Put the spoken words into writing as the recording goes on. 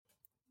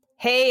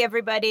Hey,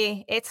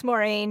 everybody, it's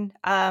Maureen.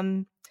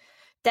 Dan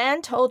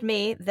told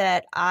me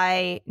that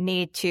I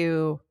need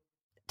to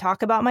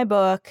talk about my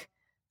book,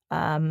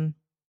 and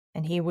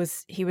he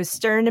was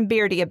stern and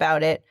beardy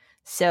about it.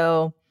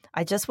 So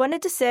I just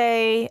wanted to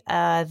say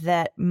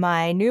that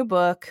my new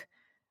book,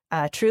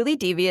 Truly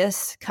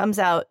Devious, comes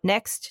out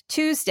next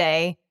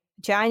Tuesday,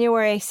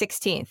 January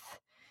 16th.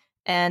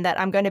 And that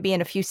I'm going to be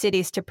in a few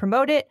cities to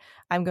promote it.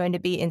 I'm going to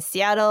be in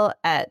Seattle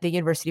at the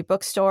University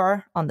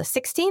Bookstore on the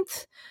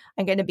 16th.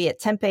 I'm going to be at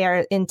Tempe,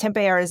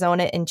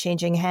 Arizona at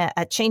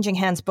Changing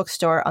Hands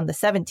Bookstore on the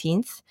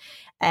 17th.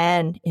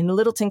 And in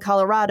Littleton,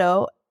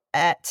 Colorado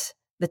at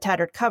the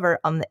Tattered Cover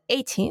on the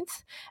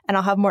 18th. And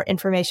I'll have more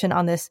information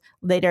on this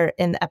later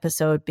in the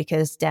episode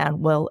because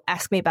Dan will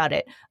ask me about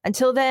it.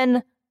 Until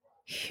then,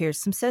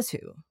 here's some Says Who.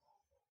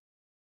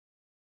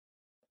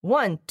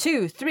 1,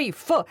 2, 3,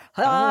 4.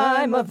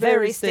 I'm a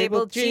very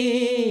stable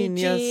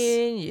genius.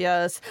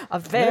 A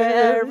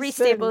very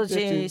stable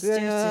genius.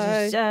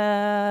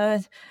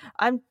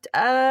 I'm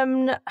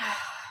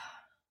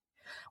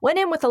went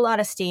in with a lot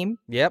of steam.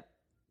 Yep.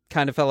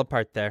 Kind of fell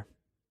apart there.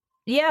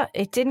 Yeah,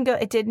 it didn't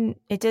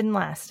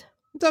last.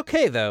 It's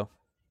okay though.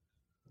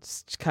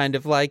 It's kind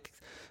of like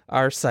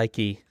our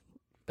psyche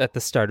at the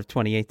start of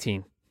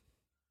 2018.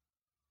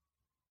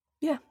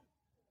 Yeah.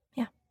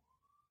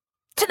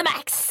 To the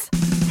max.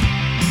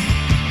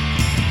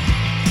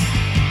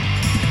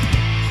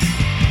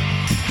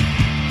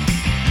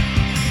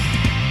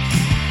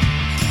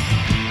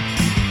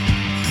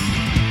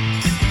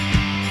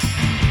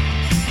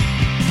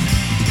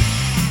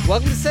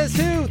 Welcome to Says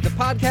Who, the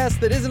podcast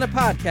that isn't a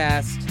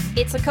podcast.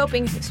 It's a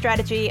coping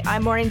strategy.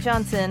 I'm Maureen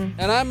Johnson.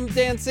 And I'm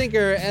Dan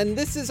Sinker, and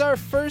this is our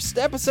first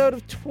episode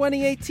of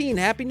 2018.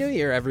 Happy New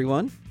Year,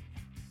 everyone.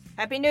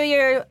 Happy New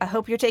Year. I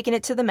hope you're taking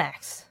it to the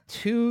max.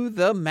 To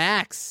the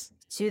max.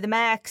 To the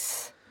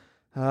max.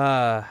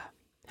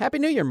 Happy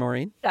New Year,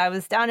 Maureen. I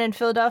was down in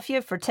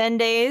Philadelphia for 10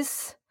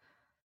 days.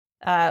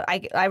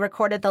 I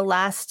recorded the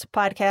last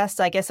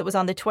podcast. I guess it was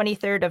on the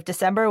 23rd of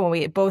December when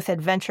we both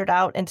had ventured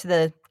out into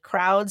the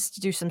crowds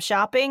to do some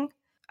shopping.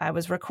 I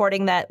was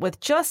recording that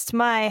with just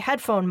my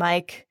headphone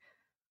mic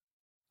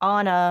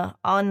on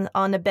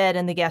the bed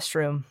in the guest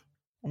room.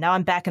 And now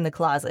I'm back in the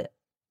closet.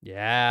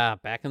 Yeah,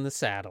 back in the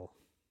saddle.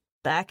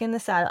 Back in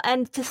the saddle.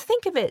 And to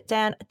think of it,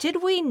 Dan,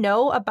 did we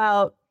know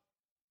about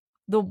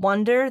the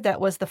wonder that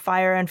was the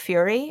Fire and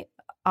Fury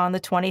on the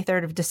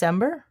 23rd of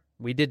December?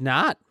 We did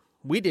not.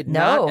 We did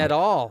not at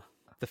all.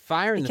 The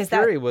Fire and the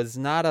Fury was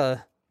not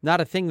a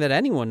thing that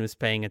anyone was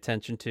paying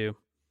attention to.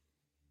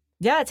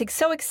 Yeah, it's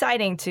so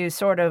exciting to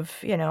sort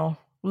of,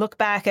 look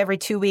back every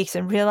 2 weeks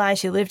and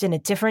realize you lived in a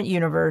different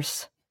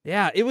universe.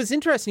 Yeah, it was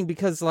interesting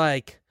because,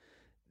 that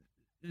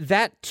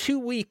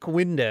 2-week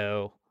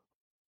window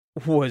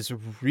was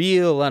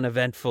real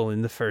uneventful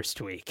in the first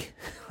week.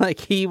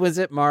 He was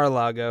at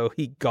Mar-a-Lago.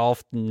 He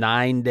golfed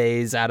 9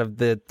 days out of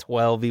the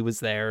 12 he was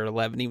there,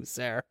 11 he was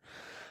there.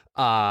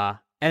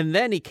 And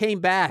then he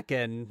came back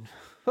and,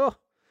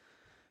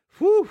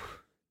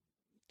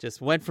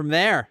 just went from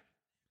there.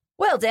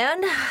 Well,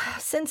 Dan,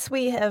 since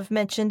we have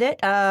mentioned it,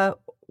 Dan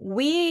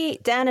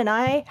and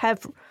I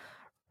have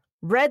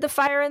read The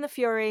Fire and the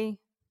Fury,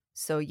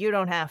 so you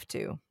don't have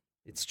to.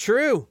 It's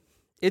true.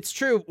 It's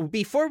true.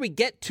 Before we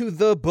get to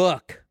the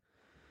book,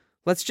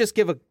 let's just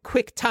give a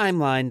quick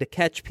timeline to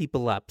catch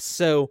people up.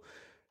 So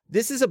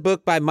this is a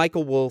book by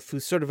Michael Wolff,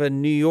 who's sort of a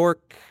New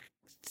York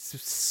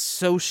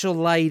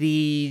socialite-y,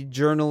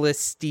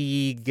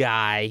 journalisty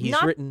guy. He's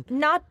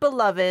not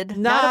beloved.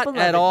 Not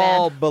at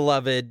all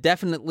beloved.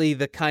 Definitely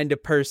the kind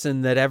of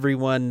person that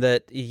everyone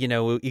that,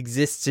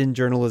 exists in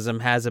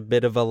journalism has a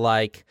bit of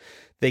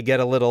they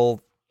get a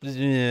little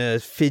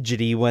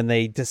fidgety when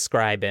they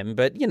describe him.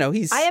 But,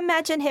 he's... I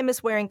imagine him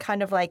as wearing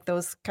kind of like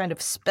those kind of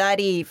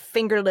spatty,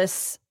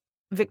 fingerless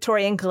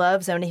Victorian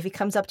gloves. And if he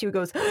comes up to you and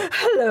goes,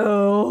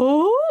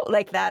 hello,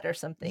 like that or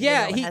something.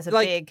 Yeah, he has a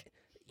big...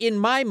 In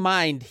my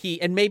mind,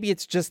 and maybe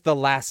it's just the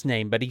last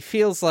name, but he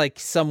feels like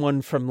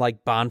someone from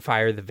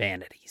Bonfire the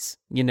Vanities.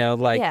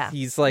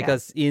 He's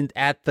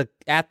at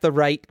the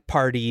right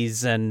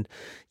parties and,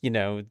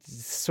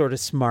 sort of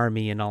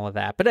smarmy and all of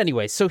that. But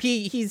anyway, so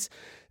he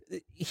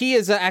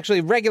is actually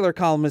a regular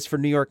columnist for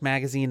New York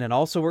Magazine and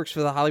also works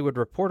for the Hollywood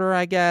Reporter,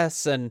 I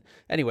guess. And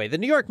anyway, the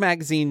New York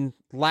Magazine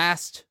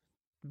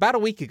about a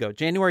week ago,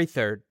 January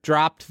 3rd,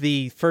 dropped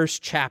the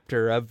first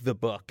chapter of the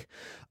book.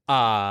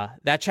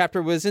 That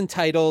chapter was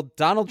entitled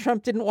Donald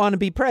Trump Didn't Want to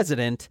Be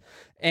President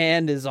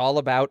and is all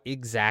about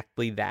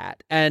exactly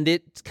that. And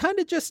it kind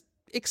of just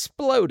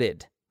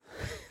exploded.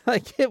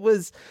 It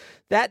was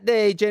that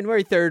day,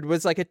 January 3rd,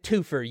 was like a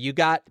twofer. You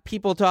got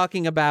people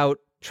talking about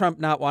Trump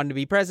not wanting to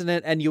be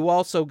president, and you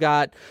also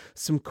got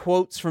some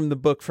quotes from the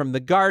book from The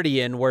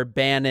Guardian where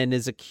Bannon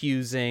is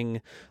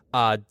accusing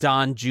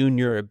Don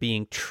Jr. of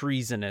being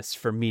treasonous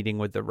for meeting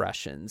with the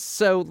Russians.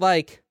 So,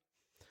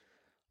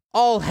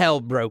 all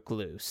hell broke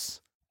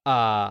loose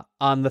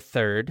on the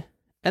 3rd.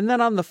 And then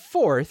on the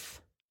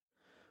 4th,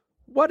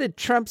 what did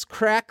Trump's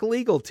crack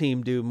legal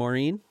team do,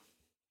 Maureen?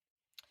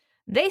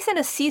 They sent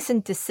a cease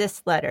and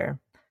desist letter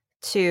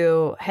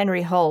to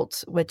Henry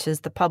Holt, which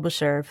is the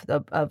publisher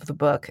of the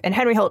book. And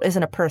Henry Holt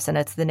isn't a person;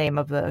 it's the name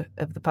of the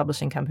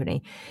publishing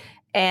company.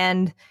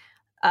 And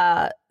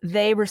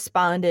they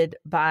responded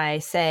by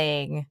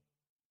saying,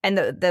 and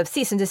the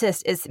cease and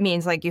desist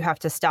means like you have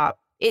to stop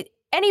it.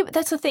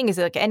 That's the thing, is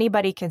like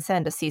anybody can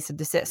send a cease and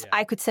desist. Yeah.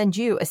 I could send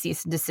you a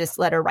cease and desist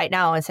letter right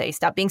now and say,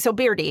 stop being so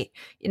beardy.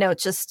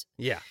 It's just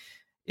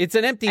it's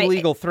an empty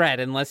legal threat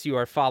unless you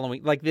are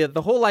following. Like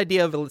the whole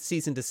idea of a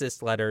cease and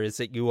desist letter is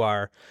that you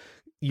are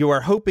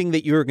hoping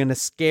that you're going to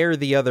scare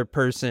the other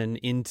person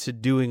into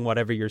doing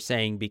whatever you're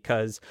saying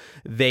because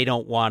they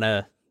don't want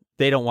to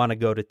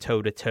go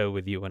to toe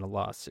with you in a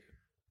lawsuit.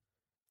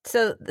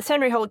 So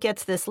Henry Holt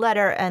gets this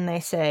letter and they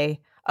say,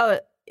 oh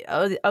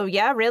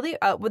yeah, really?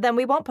 Well, then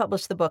we won't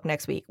publish the book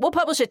next week. We'll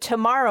publish it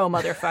tomorrow,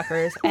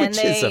 motherfuckers.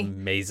 Which is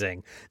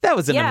amazing. That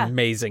was an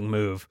amazing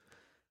move.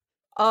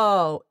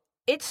 Oh,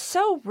 it's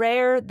so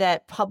rare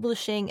that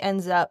publishing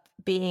ends up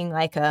being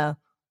like a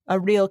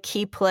real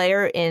key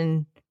player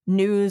in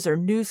news or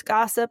news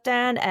gossip,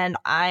 Dan. And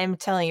I'm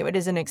telling you, it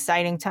is an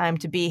exciting time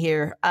to be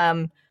here.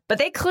 But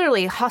they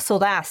clearly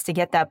hustled ass to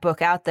get that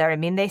book out there. I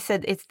mean, they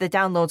said the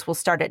downloads will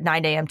start at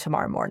 9 a.m.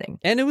 tomorrow morning.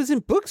 And it was in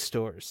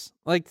bookstores.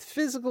 Like,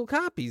 physical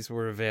copies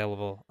were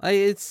available.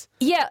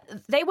 Yeah,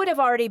 they would have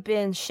already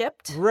been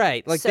shipped.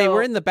 Right. Like, they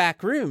were in the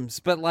back rooms.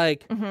 But,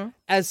 like,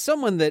 as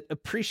someone that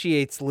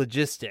appreciates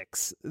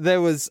logistics,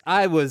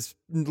 I was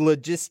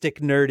logistic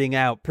nerding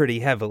out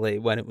pretty heavily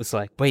when it was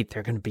like, wait,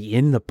 they're going to be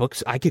in the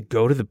books? I could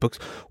go to the books?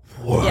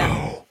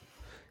 Whoa.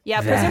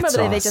 Yeah,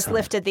 presumably they just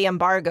lifted the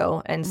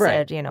embargo and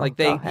said, like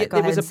it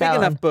was a big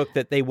enough book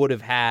that they would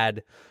have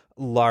had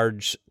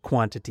large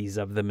quantities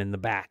of them in the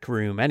back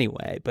room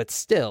anyway. But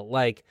still,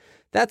 like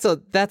that's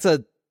a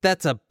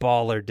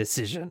baller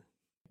decision.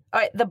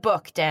 All right, the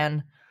book,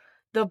 Dan,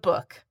 the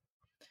book.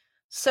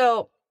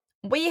 So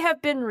we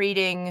have been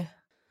reading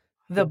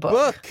the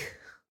book.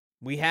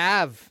 We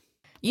have.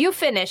 You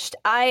finished.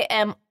 I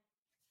am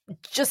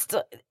just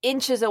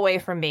inches away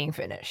from being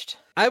finished.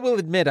 I will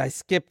admit I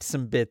skipped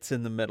some bits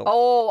in the middle.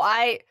 Oh,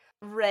 I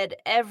read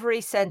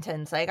every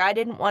sentence. Like, I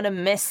didn't want to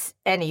miss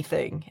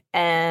anything.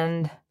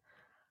 And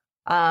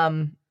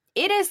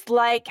it is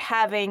like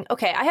having...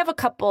 Okay, I have a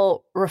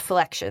couple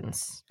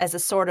reflections as a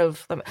sort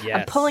of... Yes.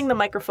 I'm pulling the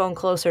microphone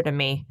closer to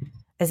me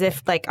as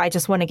if, like, I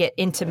just want to get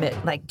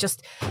intimate. Like,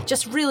 just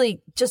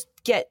really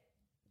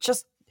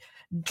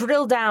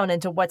drill down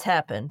into what's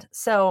happened.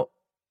 So...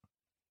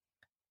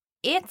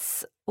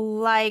 It's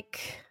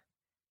like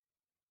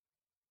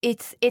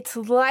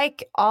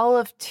all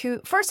of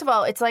first of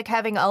all, it's like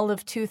having all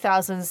of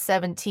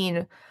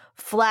 2017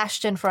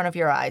 flashed in front of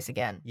your eyes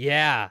again.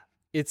 Yeah.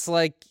 It's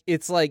like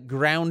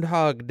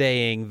Groundhog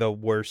Daying the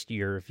worst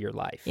year of your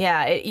life.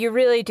 Yeah, you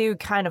really do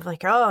kind of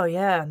like, oh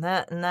yeah, and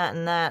that and that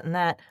and that and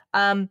that.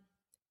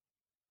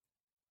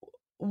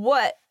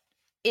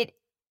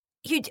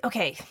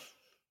 Okay.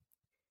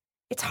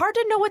 It's hard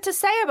to know what to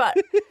say about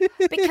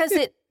it because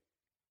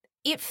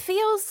it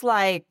feels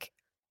like,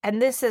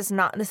 and this is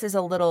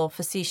a little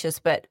facetious,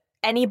 but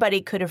anybody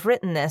could have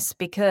written this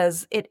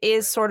because it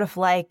is sort of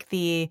like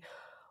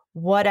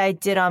what I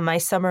did on my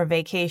summer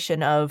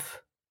vacation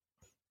of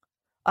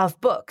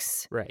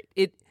books. Right.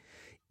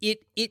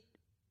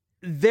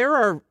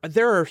 There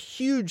are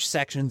huge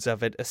sections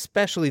of it,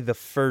 especially the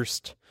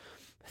first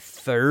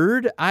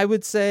third, I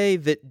would say,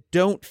 that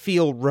don't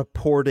feel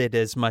reported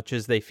as much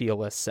as they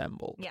feel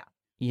assembled. Yeah.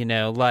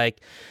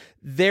 Like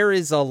there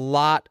is a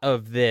lot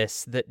of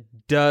this that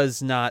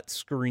does not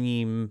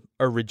scream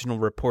original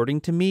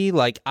reporting to me.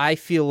 Like, I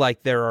feel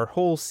like there are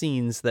whole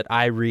scenes that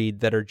I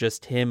read that are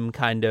just him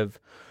kind of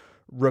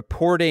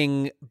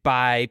reporting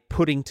by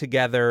putting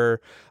together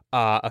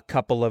a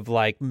couple of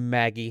like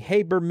Maggie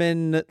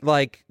Haberman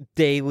like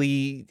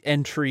daily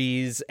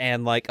entries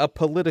and like a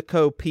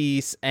Politico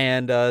piece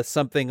and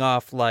something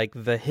off like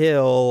The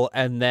Hill,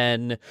 and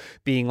then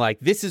being like,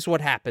 this is what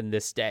happened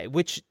this day,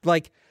 which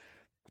like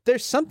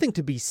there's something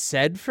to be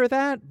said for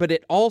that, but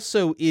it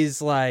also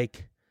is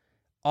like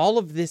all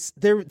of this.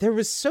 There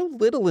was so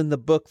little in the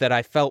book that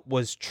I felt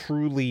was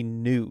truly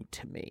new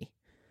to me.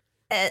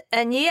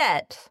 And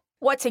yet,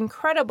 what's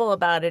incredible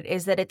about it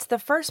is that it's the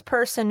first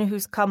person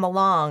who's come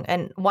along,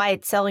 and why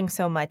it's selling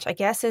so much, I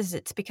guess, is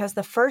it's because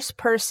the first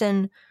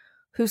person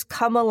who's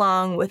come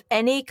along with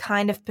any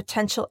kind of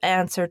potential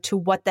answer to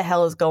what the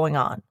hell is going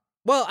on.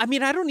 Well, I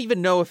mean, I don't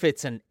even know if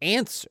it's an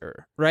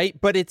answer, right?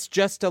 But it's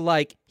just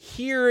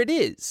here it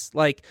is.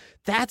 Like,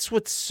 that's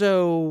what's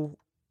so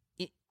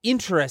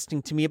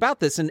interesting to me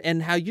about this.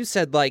 And how you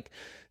said, like,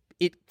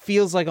 it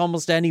feels like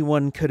almost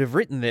anyone could have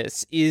written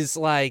this is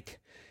like,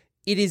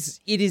 it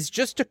is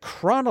just a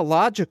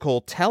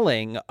chronological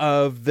telling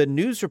of the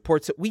news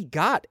reports that we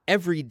got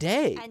every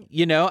day.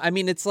 I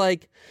mean, it's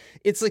like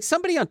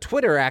somebody on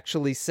Twitter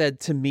actually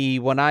said to me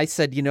when I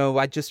said,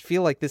 I just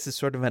feel like this is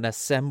sort of an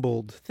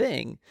assembled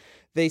thing.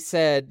 They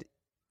said,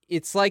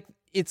 it's like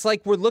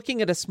we're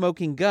looking at a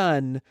smoking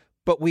gun,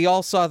 but we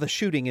all saw the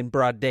shooting in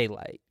broad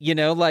daylight,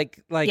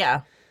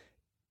 yeah.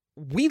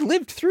 we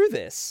lived through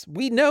this.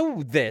 We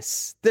know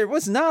this. There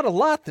was not a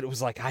lot that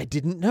was like, I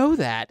didn't know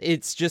that.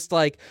 It's just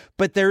like,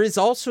 but there is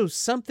also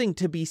something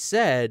to be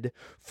said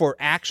for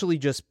actually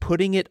just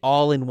putting it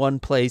all in one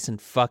place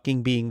and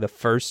fucking being the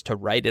first to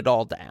write it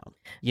all down,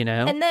 you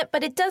know? And that,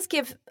 but it does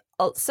give,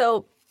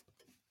 so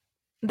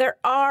there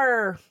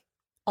are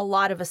a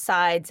lot of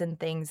asides and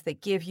things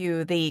that give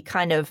you the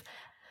kind of,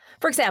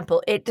 for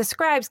example, it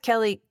describes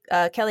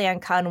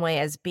Kellyanne Conway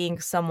as being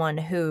someone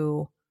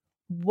who,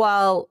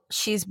 while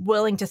she's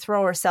willing to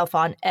throw herself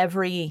on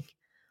every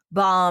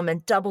bomb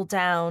and double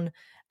down,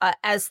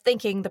 as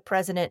thinking the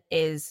president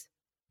is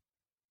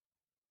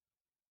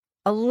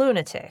a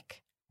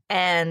lunatic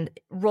and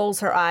rolls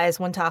her eyes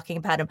when talking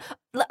about him.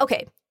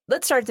 Okay,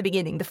 let's start at the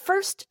beginning. The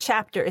first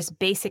chapter is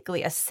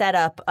basically a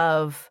setup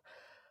of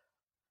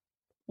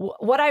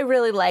what I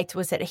really liked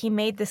was that he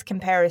made this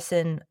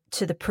comparison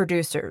to The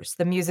Producers,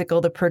 the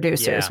musical The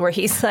Producers, where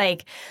he's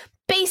like,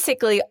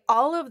 basically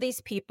all of these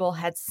people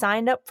had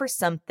signed up for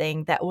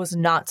something that was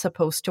not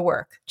supposed to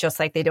work, just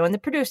like they do in The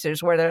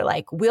Producers, where they're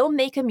like, we'll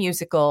make a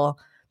musical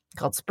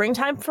called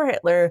Springtime for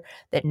Hitler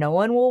that no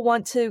one will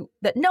want to,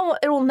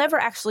 it will never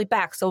actually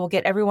back. So we'll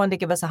get everyone to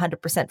give us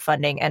 100%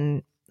 funding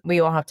and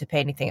we won't have to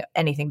pay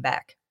anything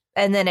back.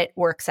 And then it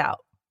works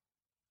out.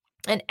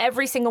 And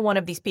every single one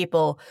of these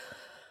people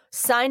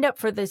signed up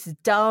for this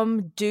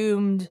dumb,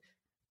 doomed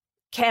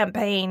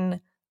campaign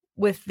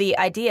with the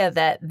idea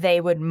that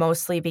they would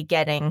mostly be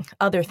getting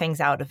other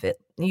things out of it,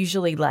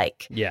 usually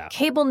like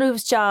cable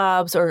news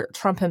jobs, or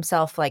Trump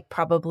himself, like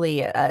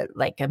probably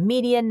like a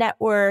media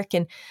network.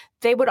 And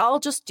they would all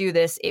just do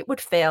this. It would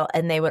fail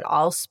and they would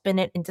all spin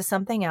it into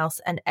something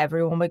else and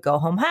everyone would go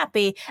home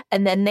happy.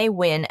 And then they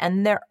win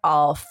and they're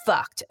all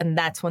fucked. And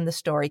that's when the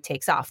story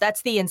takes off.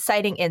 That's the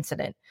inciting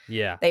incident.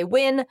 Yeah. They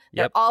win,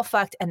 they're all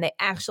fucked, and they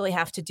actually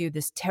have to do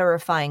this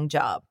terrifying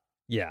job.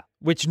 Yeah.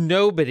 Which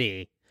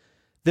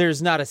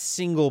there's not a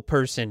single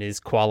person is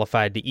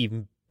qualified to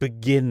even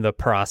begin the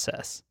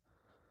process.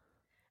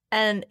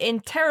 And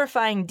in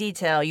terrifying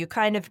detail, you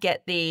kind of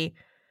get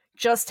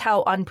just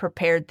how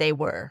unprepared they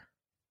were.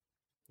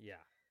 Yeah.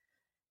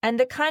 And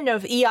the kind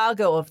of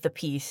Iago of the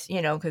piece,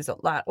 because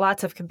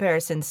lots of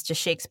comparisons to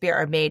Shakespeare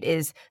are made,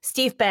 is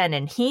Steve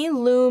Bannon. He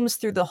looms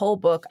through the whole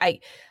book.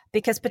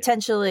 Because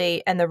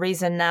potentially, and the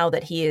reason now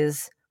that he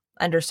is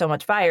under so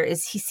much fire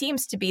is he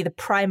seems to be the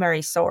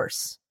primary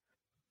source.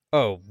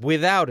 Oh,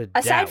 without a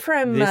doubt. Aside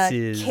from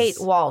Katie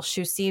Walsh,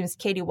 who seems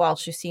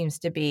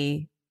to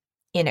be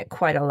in it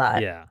quite a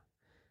lot. Yeah.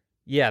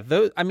 Yeah,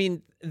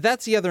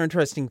 that's the other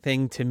interesting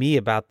thing to me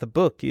about the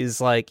book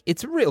is like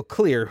it's real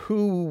clear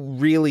who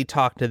really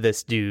talked to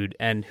this dude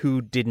and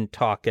who didn't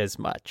talk as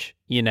much,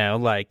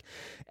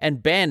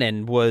 and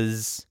Bannon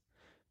was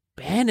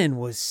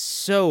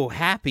so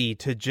happy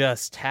to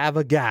just have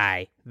a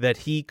guy that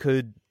he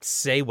could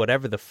say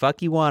whatever the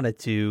fuck he wanted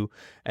to,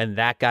 and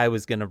that guy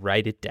was going to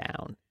write it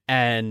down.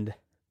 And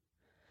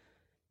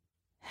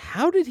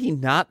how did he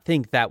not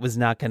think that was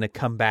not going to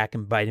come back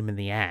and bite him in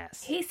the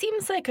ass? He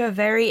seems like a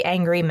very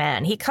angry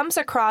man. He comes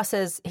across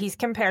as he's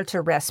compared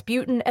to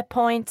Rasputin at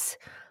points.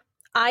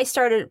 I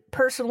started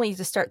personally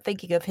to start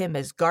thinking of him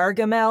as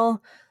Gargamel.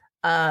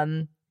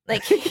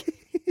 Like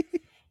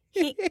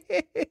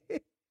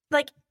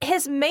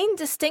his main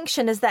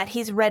distinction is that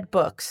he's read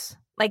books.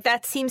 Like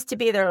that seems to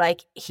be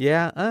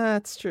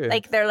that's true.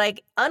 Like they're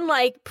like,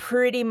 unlike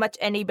pretty much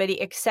anybody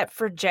except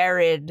for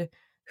Jared,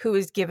 who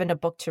is given a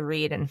book to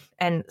read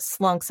and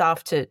slunks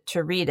off to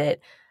read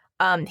it.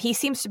 He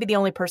seems to be the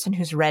only person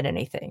who's read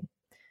anything.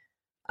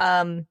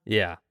 So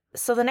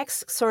the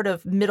next sort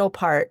of middle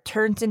part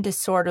turns into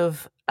sort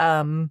of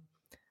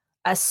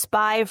a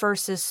spy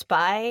versus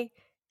spy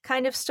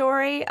kind of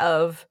story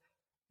of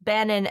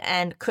Bannon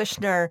and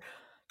Kushner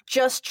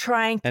just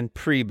trying, and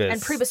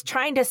Priebus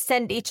trying to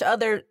send each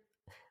other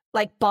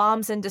like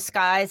bombs in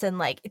disguise and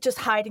like just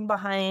hiding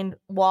behind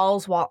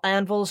walls while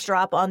anvils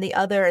drop on the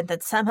other, and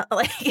then somehow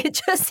it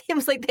just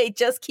seems like they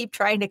just keep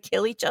trying to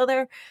kill each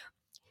other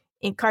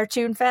in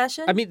cartoon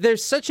fashion. I mean,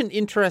 there's such an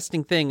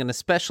interesting thing, and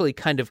especially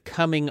kind of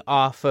coming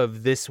off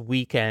of this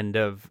weekend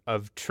of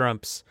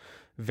Trump's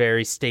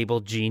very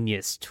stable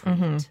genius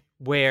tweet,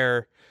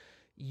 where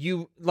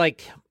you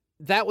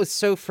that was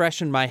so fresh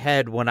in my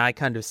head when I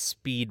kind of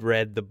speed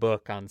read the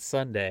book on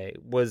Sunday,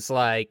 was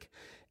like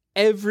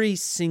every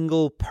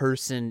single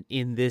person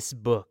in this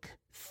book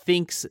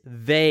thinks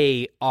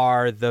they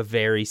are the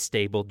very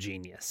stable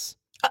genius.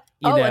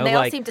 And they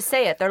all seem to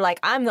say it. They're like,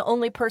 I'm the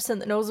only person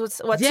that knows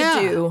what to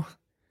do.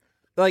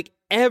 Like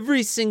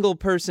every single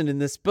person in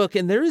this book.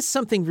 And there is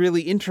something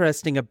really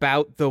interesting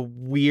about the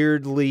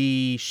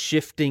weirdly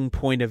shifting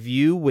point of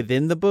view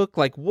within the book.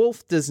 Like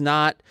Wolf does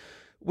not,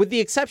 with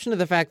the exception of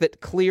the fact that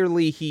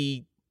clearly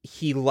he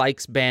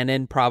likes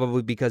Bannon,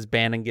 probably because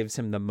Bannon gives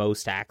him the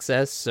most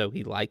access, so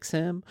he likes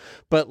him.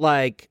 But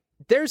like,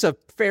 there's a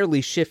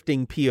fairly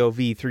shifting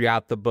POV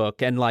throughout the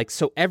book, and like,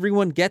 so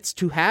everyone gets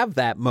to have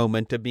that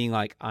moment of being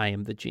like, I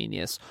am the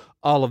genius.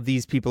 All of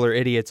these people are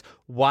idiots.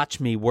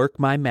 Watch me work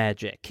my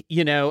magic,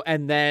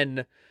 and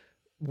then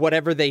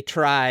whatever they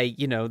try,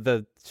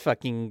 the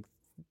fucking,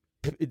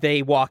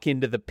 they walk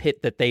into the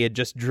pit that they had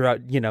just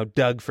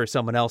dug for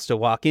someone else to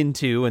walk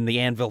into, and the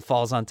anvil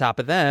falls on top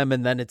of them,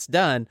 and then it's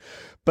done.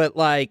 But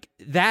like,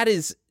 that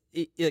is,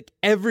 like,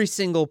 every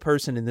single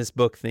person in this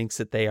book thinks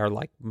that they are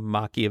like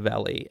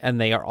Machiavelli, and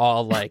they are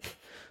all like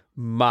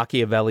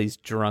Machiavelli's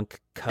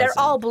drunk cousin. They're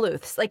all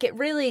Bluths. Like, it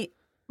really,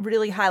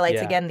 really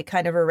highlights again the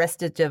kind of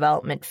Arrested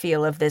Development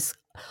feel of this.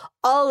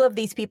 All of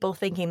these people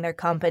thinking they're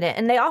competent,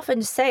 and they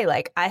often say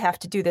like, I have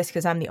to do this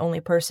because I'm the only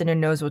person who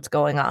knows what's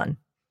going on.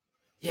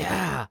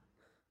 Yeah.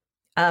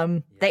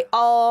 They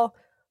all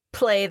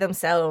play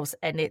themselves,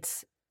 and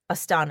it's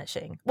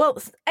astonishing. Well,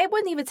 I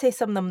wouldn't even say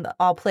some of them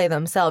all play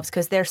themselves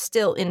because they're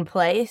still in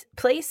place,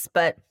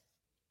 but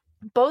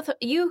both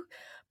you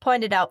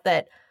pointed out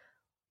that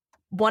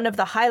one of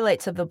the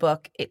highlights of the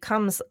book, it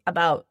comes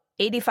about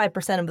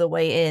 85% of the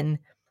way in,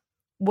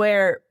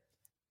 where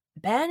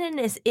Bannon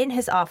is in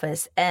his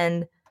office,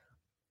 and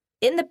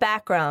in the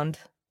background,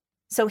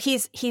 so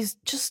he's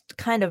just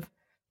kind of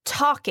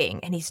talking,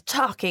 and he's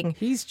talking.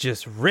 He's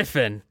just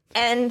riffing.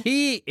 And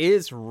he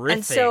is riffing.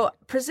 And so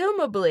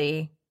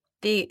presumably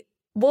the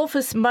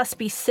Wolfus must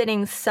be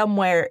sitting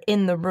somewhere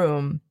in the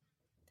room,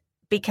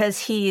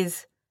 because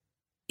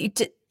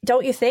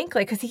don't you think?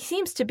 Like, because he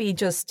seems to be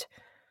just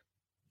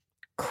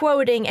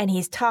quoting, and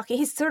he's talking.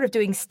 He's sort of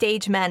doing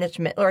stage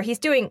management, or he's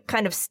doing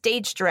kind of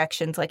stage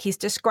directions. Like, he's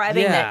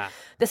describing that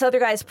this other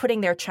guy's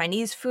putting their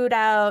Chinese food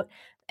out,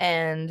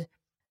 and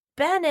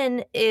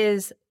Bannon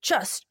is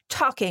just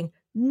talking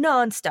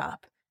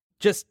nonstop.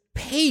 Just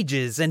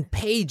pages and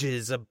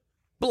pages of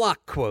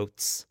block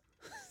quotes.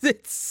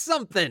 It's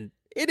something.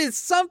 It is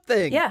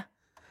something. Yeah.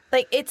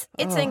 Like, it's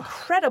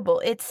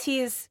incredible.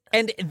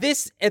 And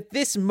this, at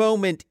this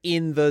moment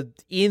in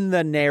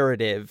the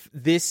narrative,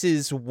 this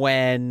is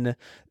when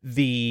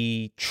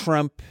the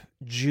Trump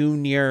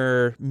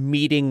Jr.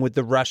 meeting with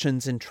the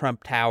Russians in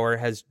Trump Tower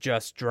has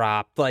just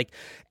dropped. Like,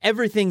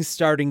 everything's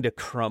starting to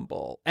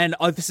crumble. And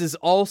this is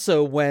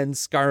also when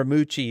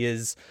Scaramucci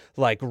is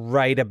like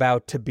right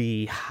about to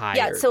be hired.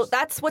 Yeah, so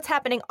that's what's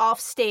happening off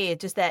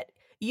stage, is that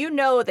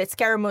that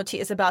Scaramucci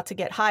is about to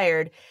get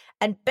hired,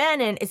 and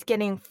Bannon is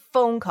getting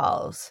phone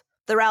calls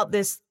throughout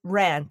this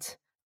rant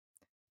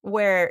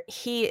where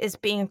he is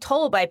being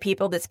told by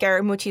people that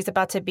Scaramucci is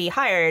about to be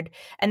hired.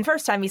 And the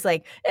first time he's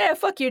like,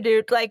 fuck you,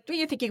 dude. Like, do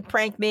you think you can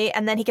prank me?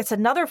 And then he gets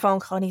another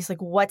phone call, and he's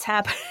like, what's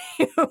happening?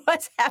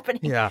 What's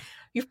happening? Yeah.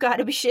 You've got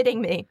to be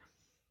shitting me.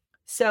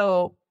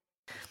 So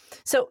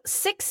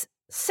 6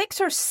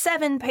 or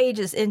 7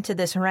 pages into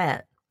this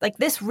rant, like,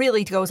 this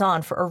really goes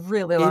on for a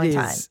really long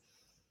time.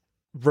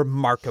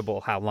 Remarkable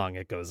how long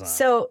it goes on.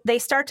 So they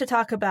start to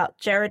talk about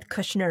Jared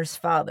Kushner's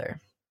father,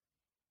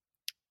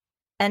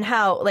 and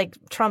how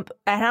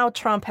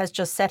Trump has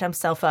just set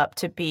himself up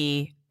to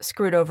be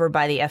screwed over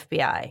by the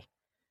FBI.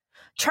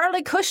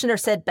 Charlie Kushner,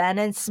 said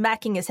Bannon,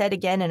 smacking his head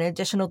again in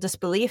additional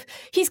disbelief.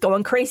 He's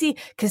going crazy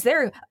because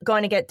they're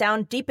going to get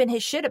down deep in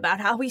his shit about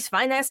how he's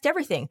financed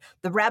everything.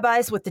 The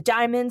rabbis with the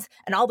diamonds,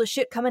 and all the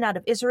shit coming out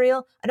of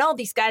Israel, and all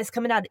these guys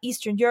coming out of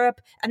Eastern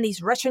Europe, and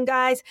these Russian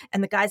guys,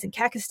 and the guys in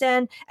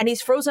Kakistan, and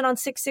he's frozen on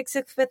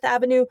 666 Fifth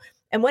Avenue.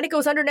 And when it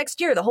goes under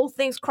next year, the whole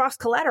thing's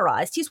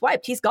cross-collateralized. He's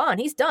wiped. He's gone.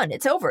 He's done.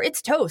 It's over.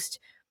 It's toast.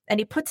 And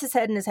he puts his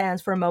head in his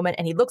hands for a moment,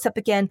 and he looks up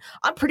again.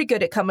 I'm pretty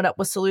good at coming up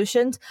with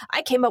solutions.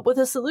 I came up with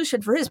a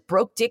solution for his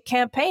broke dick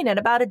campaign in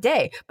about a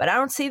day. But I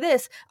don't see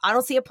this. I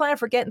don't see a plan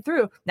for getting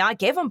through. Now I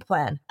gave him a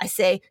plan. I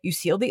say, you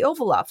seal the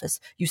Oval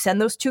Office. You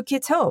send those 2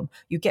 kids home.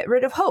 You get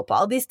rid of Hope,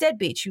 all these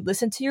deadbeats. You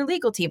listen to your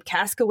legal team,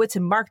 Kaskowitz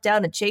and Mark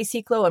Down and Jay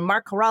Ciclo and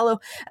Mark Corallo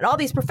and all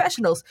these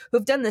professionals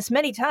who've done this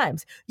many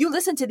times. You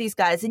listen to these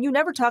guys, and you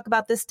never talk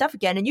about this stuff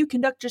again, and you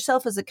conduct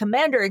yourself as a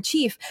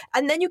commander-in-chief,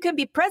 and then you can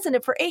be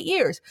president for 8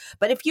 years.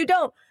 But if you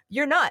don't,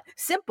 you're not.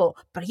 Simple.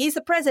 But he's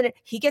the president.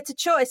 He gets a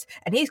choice,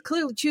 and he's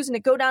clearly choosing to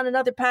go down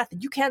another path,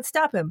 and you can't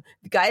stop him.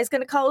 The guy is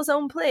going to call his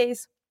own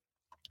plays.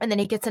 And then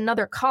he gets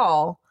another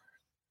call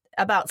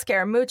about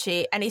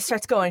Scaramucci, and he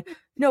starts going,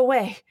 no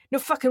way, no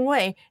fucking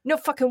way, no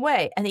fucking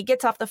way. And he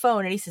gets off the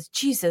phone, and he says,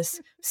 Jesus,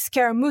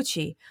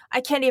 Scaramucci, I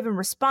can't even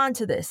respond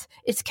to this.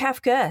 It's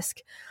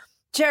Kafkaesque.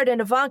 Jared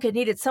and Ivanka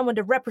needed someone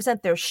to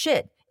represent their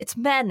shit. It's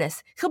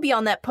madness. He'll be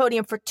on that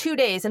podium for 2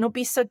 days, and he'll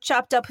be so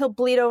chopped up he'll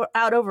bleed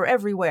out over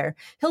everywhere.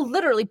 He'll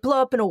literally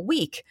blow up in a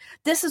week.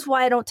 This is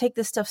why I don't take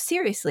this stuff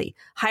seriously.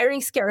 Hiring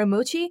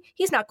Scaramucci?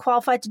 He's not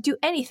qualified to do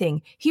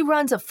anything. He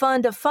runs a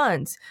fund of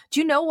funds. Do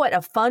you know what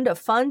a fund of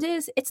fund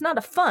is? It's not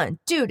a fund.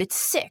 Dude, it's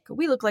sick.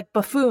 We look like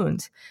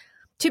buffoons.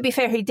 To be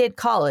fair, he did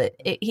call it.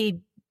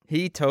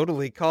 He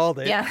totally called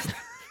it. Yeah.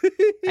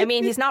 I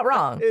mean, he's not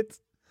wrong.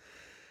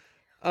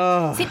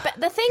 Oh, see,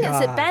 the thing is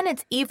that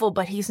Bannon's evil,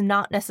 but he's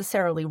not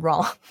necessarily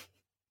wrong.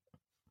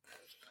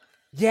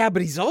 Yeah,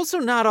 but he's also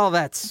not all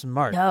that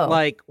smart. No.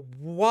 Like,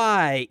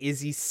 why is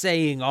he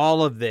saying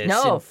all of this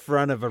in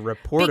front of a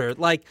reporter?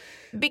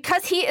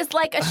 Because he is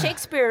like a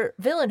Shakespeare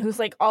villain who's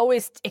like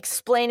always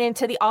explaining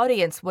to the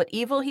audience what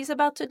evil he's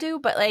about to do.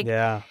 But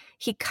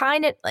he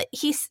kind of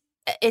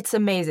it's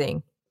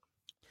amazing.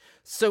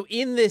 So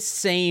in this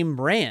same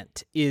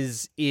rant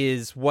is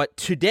what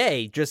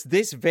today, just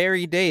this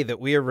very day that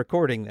we are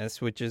recording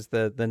this, which is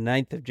the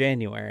 9th of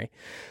January,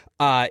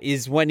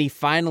 is when he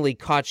finally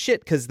caught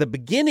shit. Because the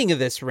beginning of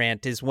this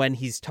rant is when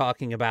he's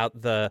talking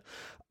about the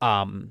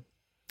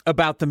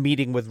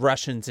meeting with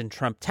Russians in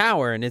Trump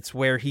Tower, and it's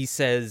where he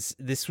says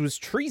this was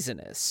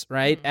treasonous,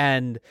 right? Mm-hmm.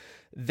 And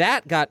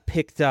that got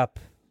picked up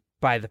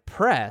by the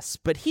press,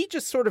 but he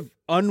just sort of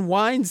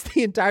unwinds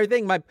the entire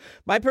thing.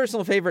 My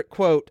personal favorite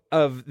quote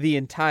of the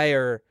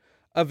entire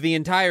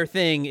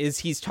thing is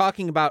he's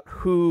talking about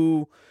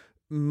who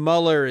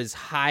Mueller is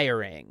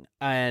hiring,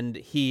 and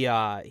he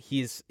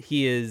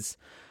is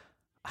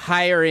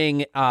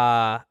hiring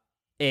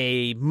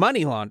a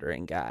money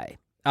laundering guy.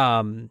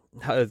 A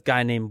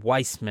guy named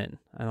Weissman.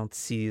 I don't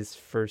see his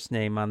first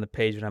name on the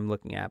page that I'm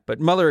looking at, but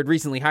Mueller had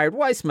recently hired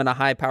Weissman, a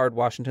high-powered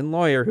Washington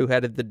lawyer who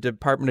headed the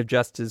Department of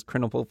Justice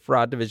Criminal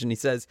Fraud Division. He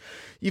says,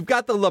 "You've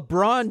got the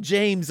LeBron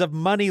James of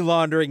money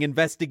laundering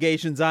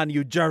investigations on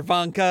you,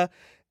 Jarvanka."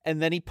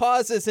 And then he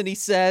pauses and he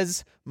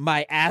says,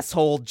 "My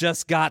asshole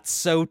just got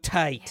so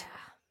tight."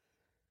 Yeah.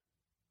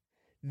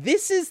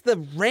 This is the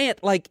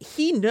rant. Like,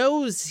 he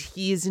knows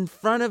he is in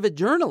front of a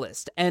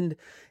journalist, and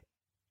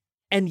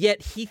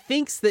yet he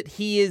thinks that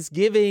he is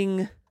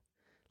giving,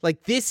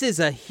 like, this is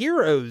a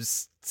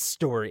hero's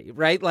story,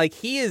 right? Like,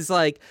 he is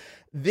like,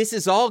 this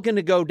is all going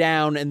to go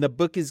down and the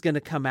book is going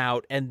to come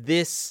out and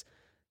this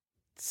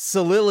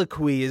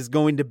soliloquy is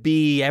going to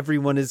be,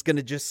 everyone is going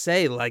to just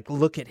say, like,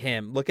 look at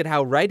him, look at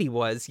how right he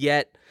was.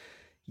 Yet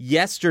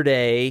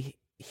yesterday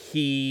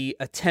he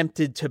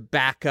attempted to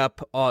back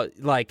up,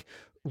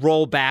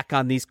 roll back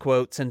on these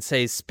quotes and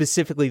say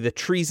specifically the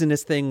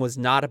treasonous thing was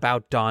not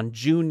about Don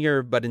Jr.,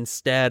 but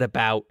instead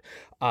about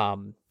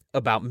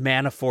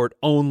Manafort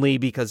only,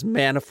 because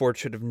Manafort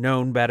should have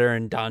known better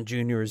and Don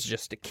Jr. is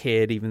just a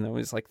kid, even though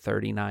he's like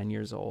 39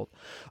 years old.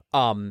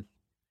 And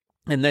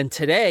then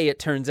today it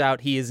turns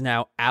out he is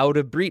now out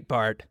of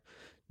Breitbart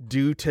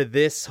due to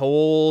this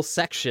whole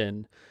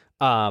section,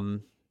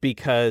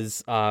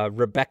 because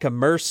Rebecca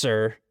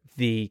Mercer,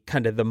 the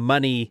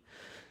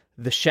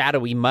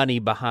shadowy money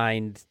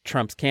behind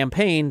Trump's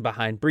campaign,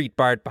 behind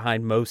Breitbart,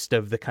 behind most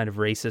of the kind of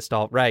racist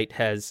alt-right,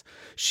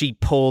 she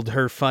pulled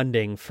her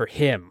funding for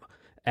him.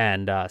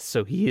 And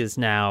so he is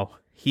now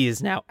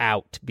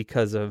out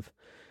because of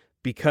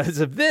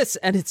this.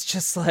 And it's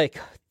just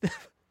like,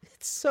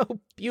 it's so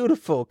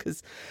beautiful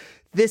because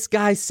this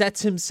guy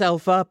sets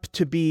himself up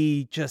to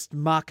be just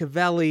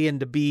Machiavelli and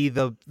to be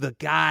the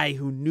guy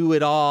who knew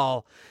it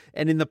all.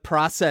 And in the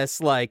process,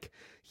 like,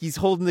 he's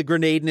holding the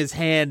grenade in his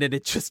hand and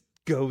it just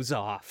goes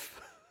off.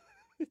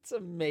 It's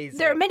amazing.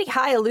 There are many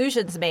high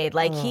illusions made.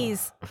 Like,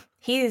 he's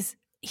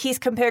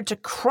compared to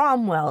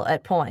Cromwell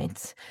at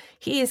points.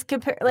 He's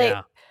compared, like,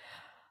 yeah.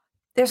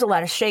 There's a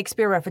lot of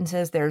Shakespeare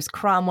references. There's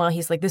Cromwell.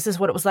 He's like, this is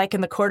what it was like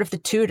in the court of the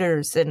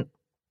Tudors. And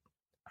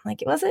I'm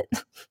like, was it?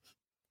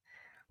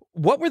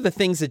 What were the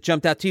things that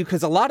jumped out to you?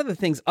 Because a lot of the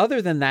things,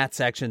 other than that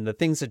section, the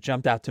things that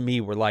jumped out to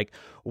me were like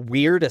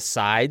weird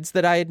asides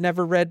that I had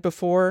never read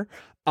before,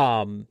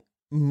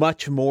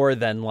 much more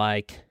than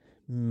like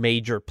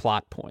major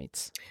plot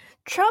points.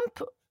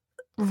 Trump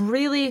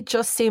really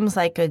just seems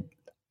like a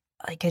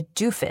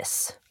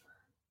doofus.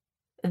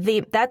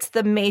 That's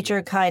the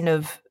major kind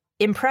of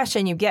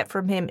impression you get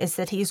from him, is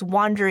that he's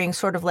wandering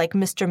sort of like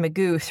Mr.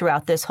 Magoo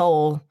throughout this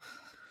whole.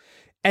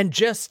 And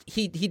just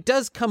he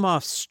does come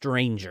off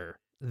stranger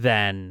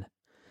than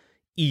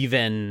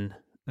even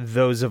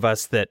those of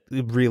us that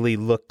really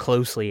look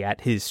closely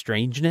at his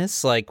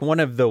strangeness. Like,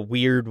 one of the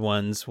weird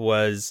ones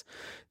was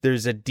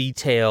there's a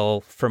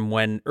detail from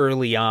when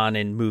early on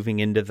in moving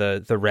into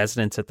the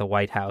residence at the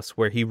White House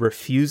where he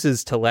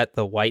refuses to let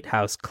the White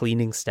House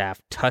cleaning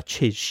staff touch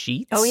his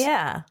sheets. Oh,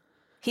 yeah.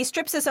 He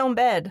strips his own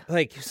bed.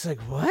 Like, it's like,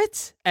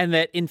 what? And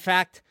that, in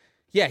fact,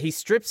 yeah, he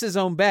strips his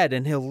own bed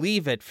and he'll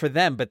leave it for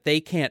them, but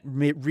they can't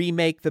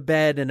remake the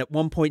bed. And at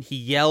one point he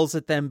yells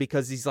at them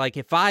because he's like,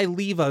 if I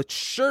leave a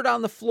shirt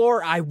on the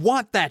floor, I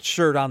want that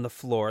shirt on the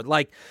floor.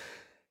 Like,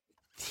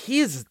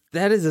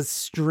 that is a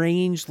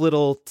strange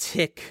little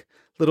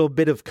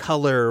bit of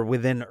color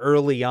within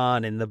early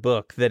on in the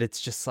book, that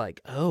it's just like,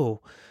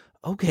 oh,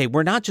 okay,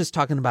 we're not just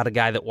talking about a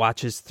guy that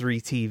watches 3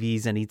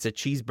 TVs and eats a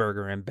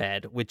cheeseburger in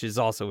bed, which is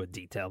also a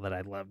detail that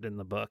I loved in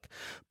the book.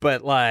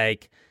 But,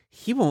 like,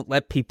 he won't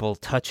let people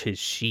touch his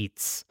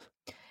sheets.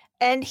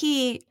 And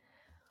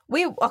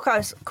we of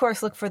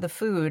course look for the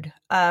food.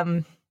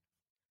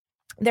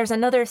 There's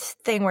another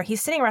thing where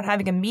he's sitting around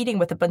having a meeting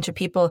with a bunch of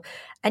people,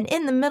 and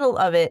in the middle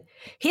of it,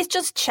 he's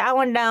just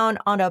chowing down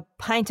on a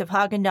pint of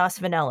Haagen-Dazs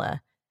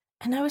vanilla.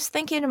 And I was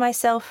thinking to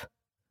myself,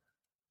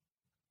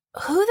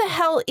 who the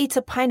hell eats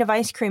a pint of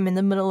ice cream in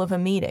the middle of a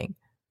meeting?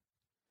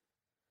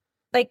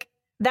 Like,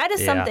 that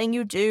is something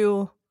you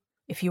do,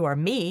 if you are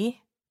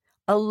me,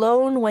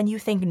 alone when you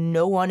think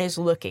no one is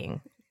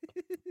looking.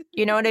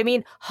 You know what I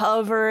mean?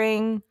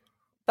 Hovering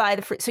by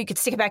the fruit so you could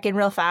stick it back in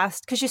real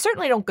fast, because you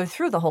certainly don't go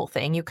through the whole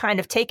thing. You kind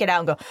of take it out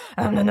and go,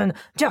 oh, no,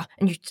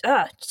 and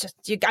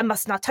you I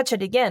must not touch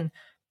it again.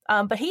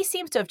 But he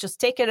seems to have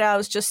just taken it out. I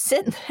was just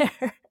sitting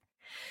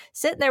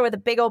there with a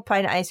big old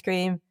pint of ice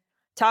cream,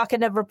 talking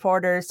to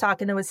reporters,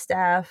 talking to his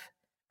staff.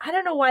 I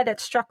don't know why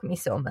that struck me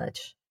so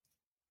much,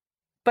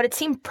 but it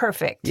seemed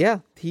perfect. Yeah,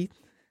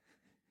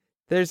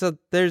 there's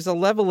a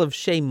level of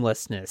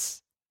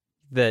shamelessness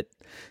that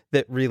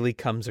really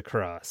comes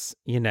across,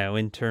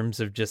 in terms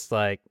of just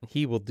like,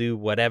 he will do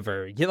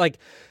whatever. Like,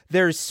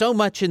 there's so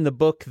much in the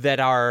book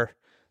that are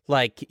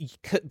like,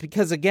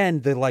 because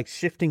again, the like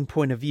shifting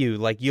point of view,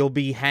 like you'll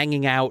be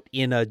hanging out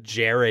in a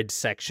Jared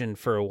section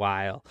for a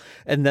while,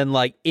 and then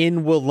like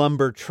in will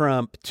lumber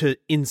Trump to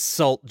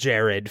insult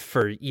Jared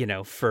for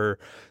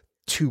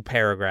 2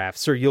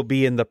 paragraphs, or you'll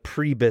be in the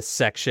Priebus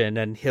section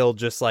and he'll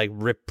just like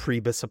rip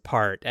Priebus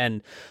apart,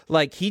 and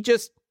like he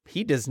does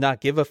not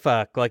give a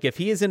fuck. Like, if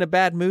he is in a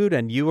bad mood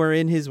and you are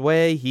in his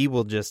way, he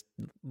will just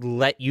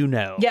let you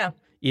know. Yeah.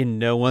 In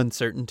no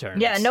uncertain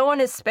terms. Yeah, no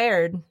one is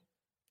spared.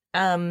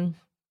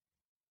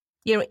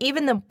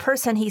 Even the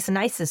person he's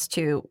nicest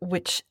to,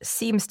 which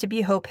seems to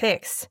be Hope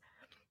Hicks,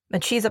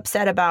 and she's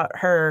upset about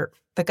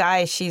the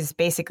guy she's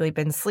basically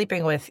been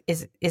sleeping with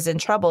is in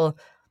trouble.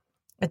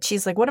 And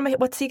she's like,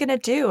 what's he going to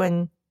do?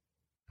 And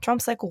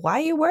Trump's like, why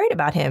are you worried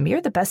about him?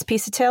 You're the best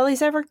piece of tail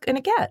he's ever going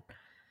to get.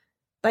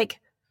 Like,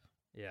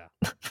 yeah.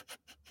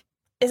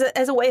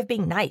 as a way of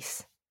being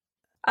nice.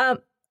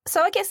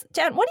 So I guess,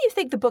 Jan, what do you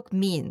think the book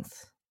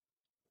means?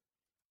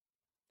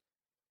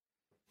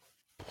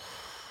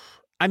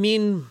 I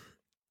mean,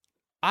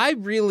 I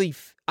really,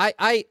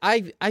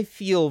 I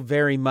feel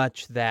very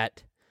much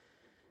that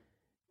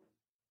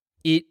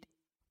it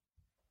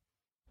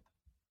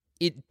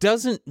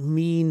doesn't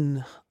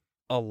mean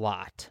a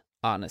lot,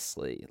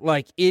 honestly.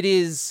 Like,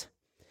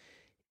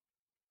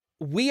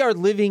 we are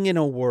living in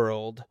a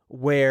world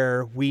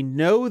where we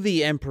know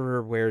the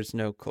emperor wears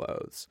no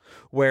clothes,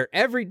 where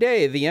every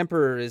day the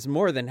emperor is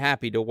more than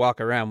happy to walk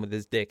around with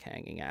his dick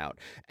hanging out.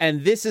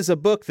 And this is a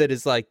book that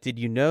is like, did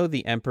you know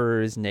the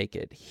emperor is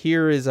naked?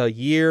 Here is a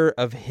year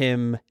of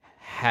him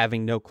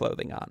having no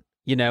clothing on,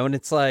 and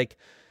it's like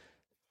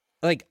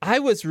I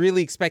was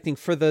really expecting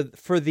for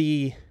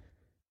the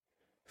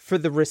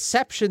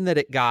reception that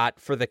it got,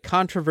 for the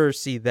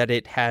controversy that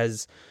it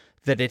has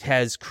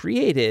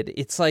created.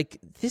 It's like,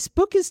 this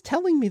book is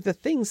telling me the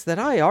things that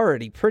I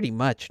already pretty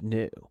much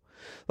knew.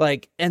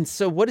 Like, and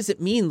so what does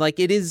it mean? Like,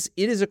 it is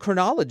a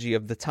chronology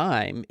of the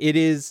time. It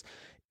is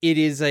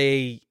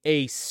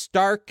a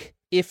stark,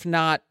 if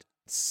not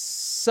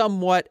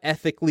somewhat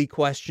ethically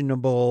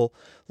questionable,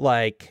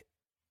 like,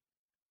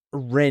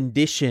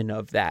 rendition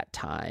of that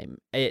time.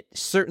 It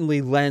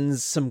certainly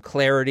lends some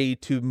clarity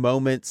to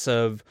moments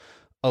of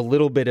a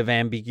little bit of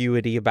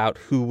ambiguity about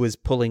who was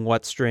pulling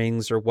what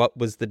strings or what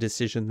was the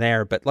decision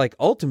there. But like,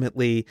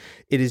 ultimately,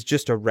 it is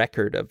just a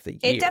record of the year.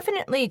 It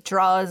definitely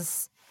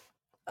draws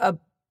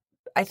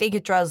I think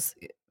it draws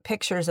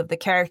pictures of the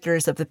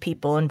characters of the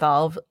people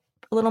involved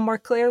a little more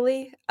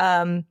clearly.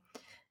 And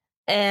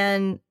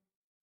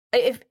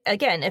if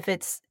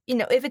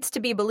it's to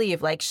be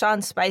believed, like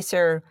Sean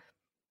Spicer,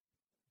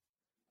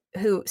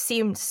 who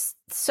seemed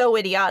so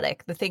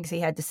idiotic, the things he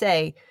had to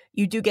say,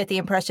 you do get the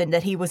impression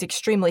that he was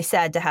extremely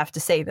sad to have to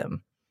say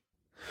them.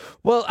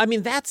 Well, I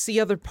mean, that's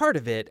the other part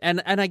of it.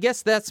 And I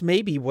guess that's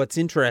maybe what's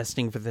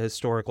interesting for the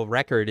historical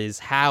record, is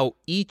how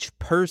each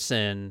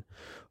person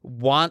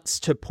wants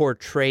to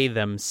portray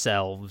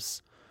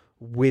themselves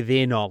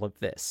within all of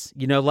this.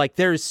 Like,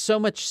 there's so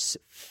much...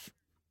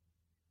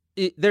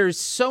 There's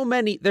so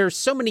many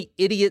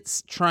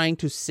idiots trying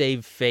to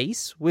save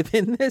face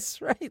within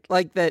this, right?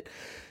 Like, that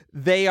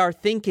they are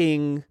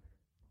thinking...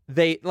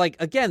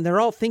 they're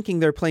all thinking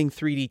they're playing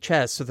 3D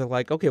chess. So they're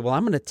like, okay, well,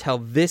 I'm going to tell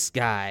this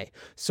guy.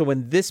 So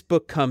when this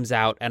book comes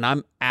out and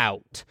I'm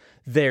out,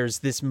 there's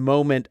this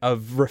moment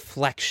of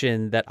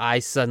reflection that I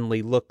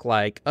suddenly look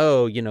like,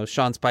 oh,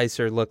 Sean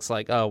Spicer looks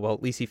like, oh, well,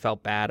 at least he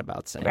felt bad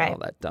about saying all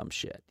that dumb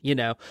shit.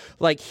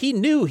 Like, he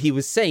knew he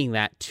was saying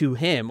that to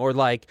him. Or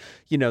like,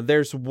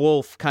 there's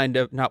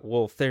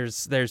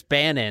there's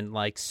Bannon,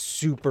 like,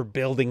 super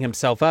building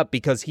himself up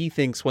because he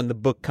thinks when the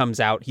book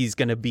comes out, he's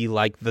going to be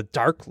like the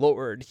Dark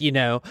Lord,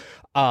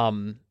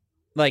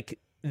 like,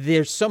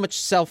 there's so much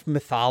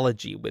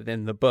self-mythology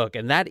within the book,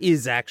 and that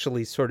is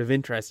actually sort of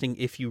interesting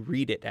if you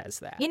read it as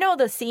that.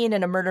 The scene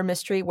in a murder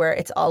mystery where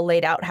it's all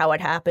laid out how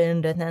it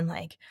happened, and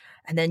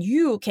then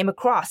you came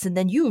across, and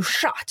then you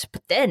shot,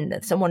 but then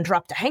someone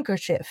dropped a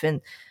handkerchief,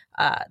 and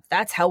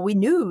that's how we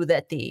knew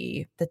that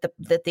the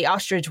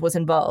ostrich was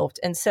involved.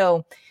 And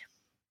so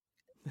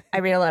I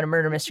read a lot of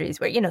murder mysteries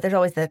where, there's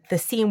always the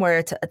scene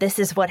where this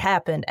is what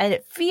happened, and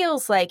it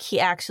feels like he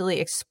actually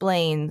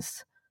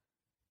explains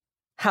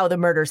how the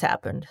murders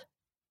happened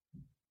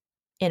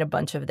in a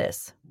bunch of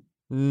this.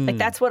 Like,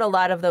 that's what a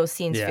lot of those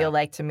scenes feel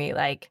like to me.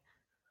 Like,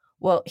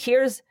 well,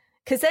 because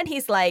then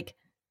he's like,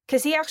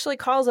 because he actually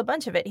calls a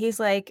bunch of it. He's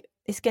like,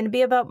 it's going to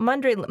be about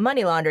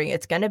money laundering.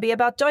 It's going to be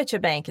about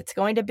Deutsche Bank. It's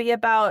going to be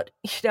about,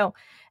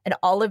 and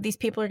all of these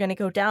people are going to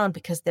go down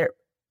because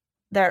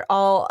they're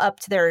all up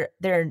to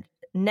their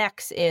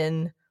necks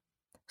in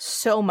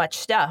so much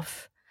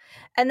stuff.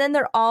 And then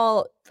they're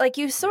all like,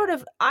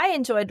 I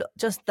enjoyed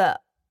just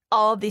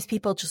all of these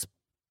people just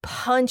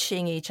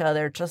punching each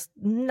other.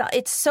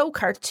 It's so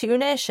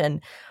cartoonish,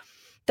 and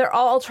they're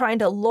all trying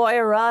to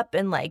lawyer up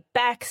and like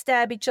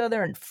backstab each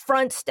other and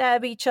front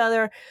stab each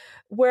other.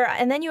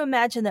 And then you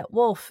imagine that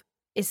Wolf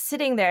is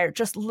sitting there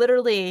just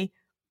literally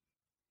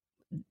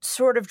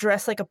sort of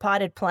dressed like a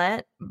potted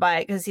plant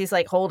because he's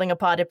like holding a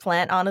potted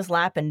plant on his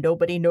lap and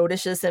nobody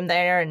notices him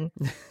there. And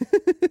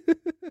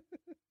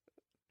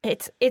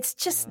it's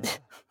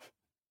just,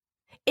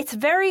 it's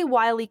very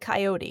Wile E.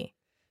 Coyote.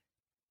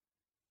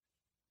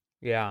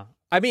 Yeah.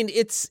 I mean,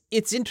 it's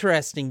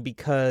interesting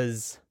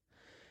because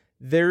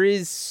there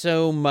is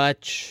so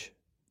much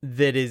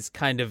that is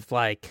kind of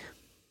like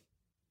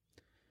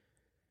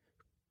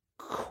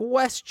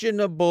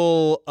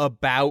questionable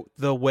about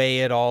the way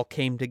it all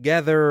came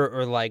together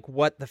or like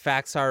what the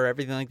facts are or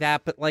everything like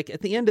that. But like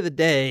at the end of the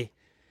day,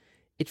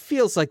 it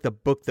feels like the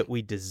book that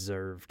we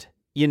deserved.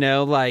 You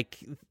know,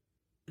 like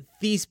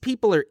these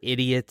people are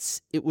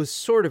idiots. It was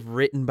sort of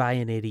written by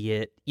an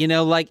idiot. You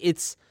know, like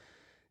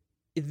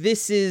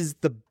this is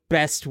the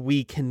best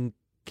we can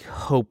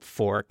hope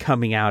for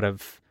coming out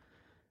of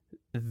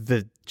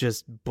the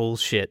just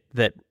bullshit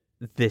that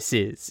this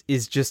is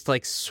just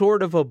like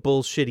sort of a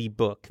bullshitty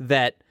book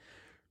that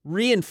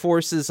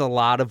reinforces a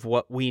lot of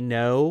what we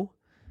know,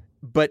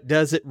 but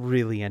does it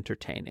really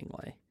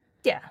entertainingly.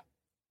 Yeah.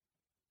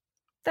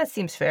 That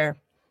seems fair.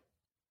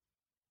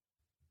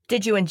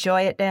 Did you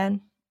enjoy it,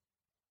 Dan?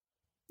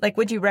 Like,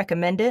 would you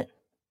recommend it?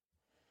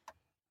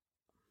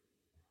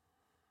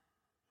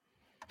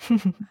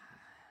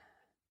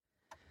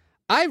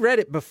 I read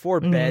it before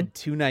bed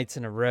 2 nights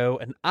in a row,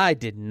 and I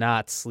did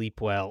not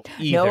sleep well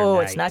either No,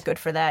 night. It's not good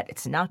for that.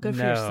 It's not good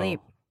for your sleep.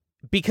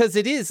 Because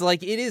it is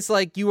like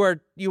you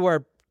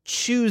are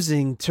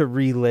choosing to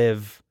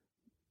relive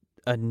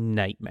a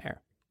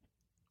nightmare.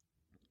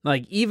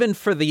 Like, even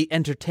for the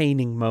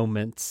entertaining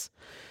moments,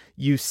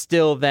 you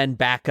still then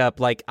back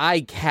up. Like,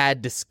 I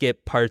had to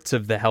skip parts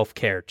of the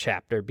healthcare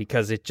chapter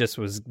because it just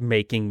was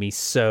making me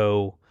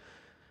so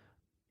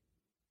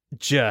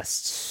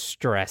just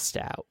stressed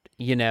out.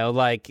 You know,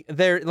 like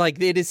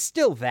it is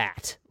still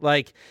that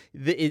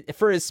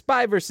for as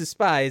spy versus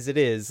spy as it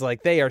is,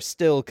 like they are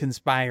still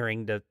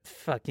conspiring to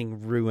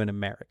fucking ruin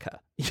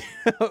America. You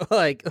know,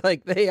 like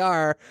they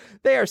are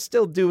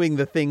still doing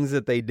the things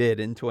that they did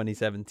in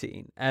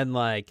 2017. And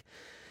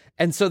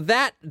so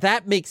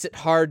that makes it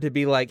hard to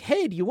be like,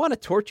 hey, do you want to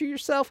torture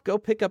yourself? Go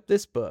pick up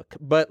this book.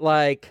 But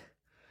like,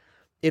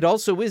 it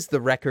also is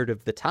the record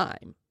of the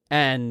time,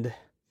 and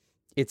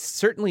it's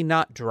certainly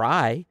not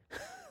dry.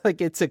 Like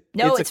it's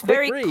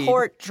very read.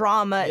 Court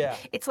drama. Yeah.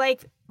 It's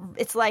like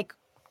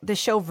the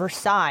show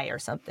Versailles or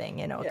something,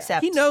 you know,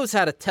 except he knows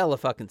how to tell a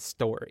fucking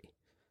story.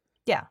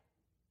 Yeah.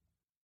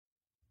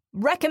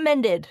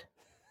 Recommended.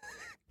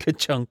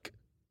 Ka-chunk.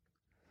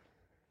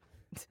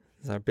 This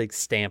is our big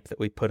stamp that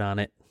we put on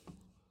it.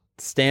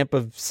 Stamp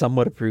of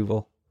somewhat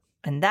approval.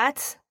 And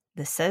that's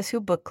the Says Who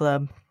Book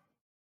Club.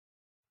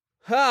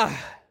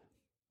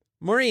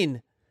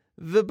 Maureen,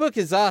 the book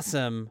is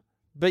awesome,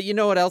 but you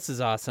know what else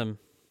is awesome?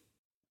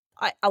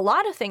 A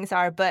lot of things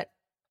are, but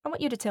I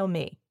want you to tell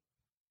me.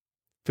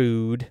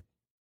 Food.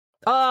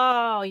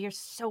 Oh, you're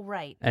so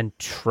right. And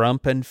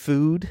Trump and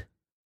food.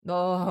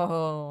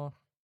 Oh.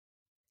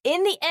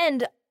 In the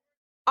end,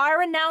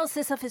 our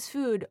analysis of his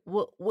food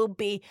will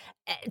be,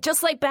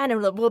 just like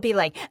Bannon will be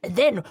like,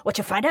 then what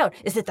you find out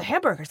is that the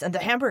hamburgers, and the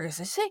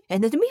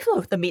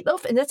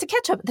meatloaf, and that's the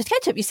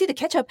ketchup, you see the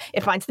ketchup,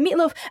 it finds the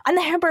meatloaf and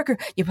the hamburger,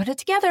 you put it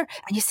together,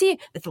 and you see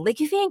that the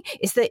leaky thing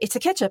it's the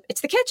ketchup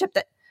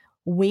that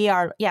we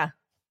are, yeah.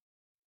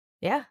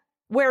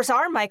 Where's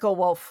our Michael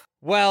Wolff?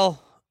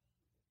 Well,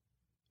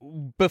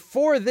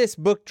 before this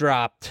book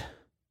dropped,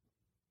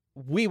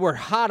 we were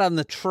hot on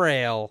the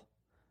trail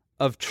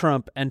of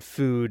Trump and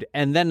food,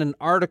 and then an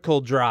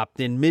article dropped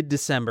in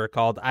mid-December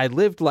called "I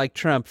Lived Like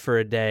Trump for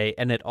a Day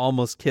and It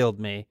Almost Killed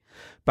Me"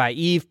 by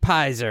Eve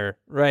Pizer,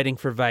 writing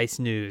for Vice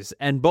News.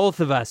 And both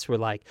of us were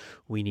like,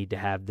 we need to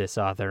have this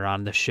author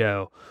on the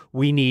show.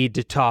 We need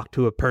to talk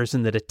to a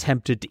person that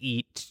attempted to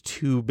eat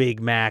 2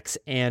 Big Macs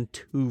and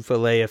 2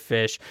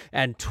 Filet-O-Fish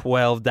and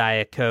 12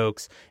 Diet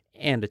Cokes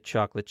and a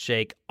chocolate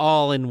shake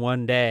all in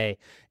one day.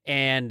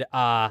 And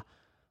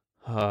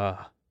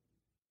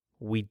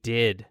we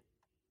did.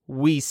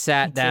 We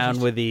sat down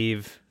with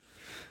Eve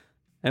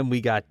and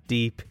we got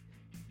deep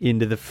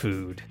into the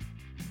food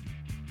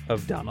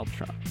of Donald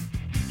Trump.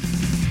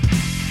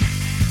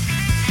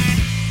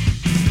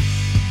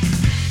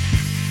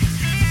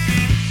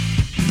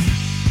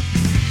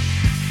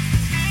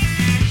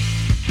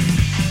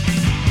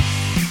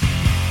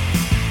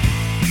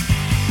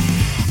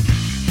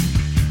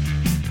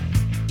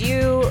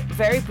 You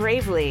very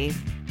bravely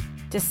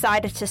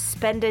decided to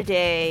spend a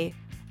day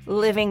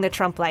living the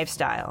Trump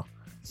lifestyle.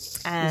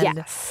 And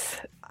yes.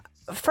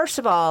 First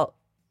of all,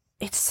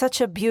 it's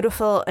such a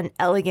beautiful and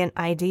elegant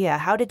idea.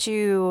 How did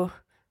you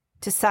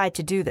decide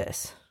to do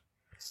this?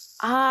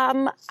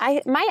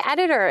 My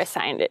editor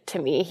assigned it to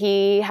me.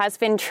 He has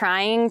been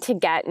trying to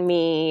get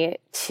me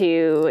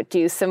to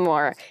do some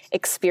more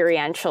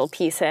experiential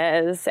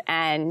pieces.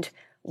 And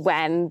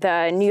when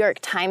the New York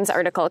Times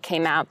article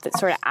came out that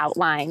sort of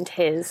outlined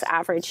his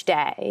average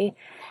day,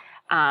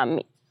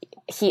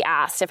 he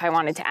asked if I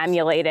wanted to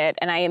emulate it.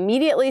 And I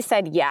immediately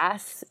said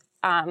yes,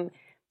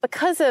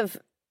 because of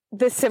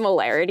the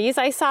similarities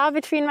I saw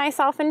between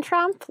myself and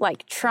Trump.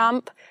 Like,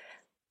 Trump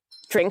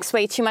drinks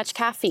way too much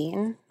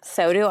caffeine.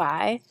 So do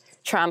I.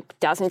 Trump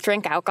doesn't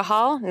drink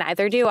alcohol.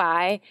 Neither do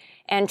I.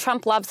 And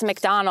Trump loves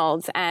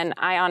McDonald's, and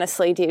I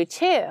honestly do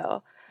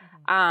too.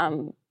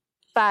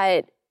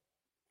 But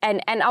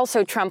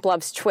also Trump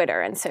loves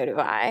Twitter, and so do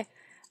I.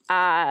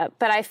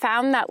 But I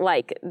found that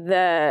like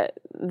the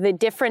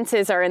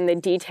differences are in the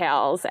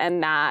details,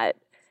 and that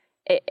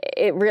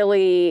it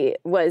really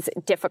was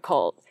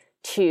difficult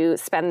to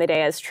spend the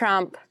day as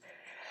Trump.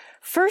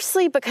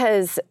 Firstly,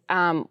 because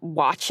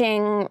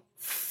watching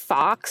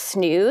Fox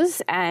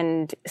News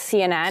and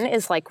CNN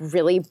is like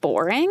really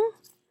boring.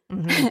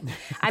 Mm-hmm.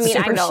 I mean,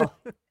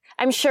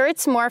 I'm sure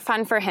it's more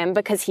fun for him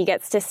because he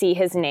gets to see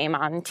his name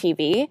on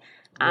TV.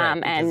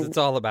 Right, and it's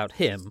all about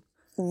him.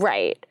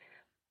 Right.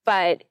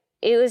 But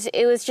it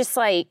was just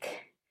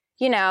like,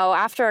 you know,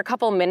 after a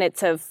couple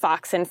minutes of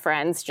Fox and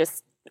Friends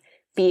just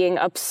being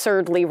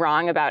absurdly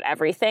wrong about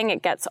everything,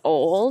 it gets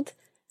old.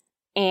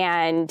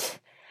 And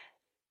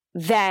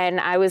then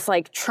I was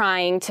like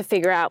trying to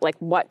figure out like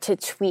what to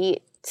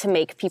tweet to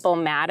make people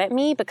mad at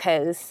me,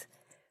 because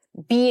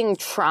being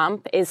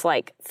Trump is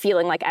like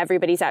feeling like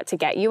everybody's out to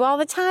get you all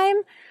the time.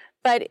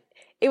 But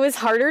it was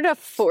harder to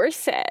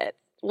force it.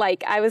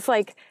 Like, I was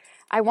like,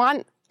 I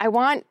want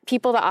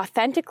people to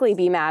authentically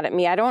be mad at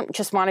me. I don't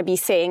just want to be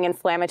saying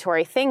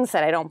inflammatory things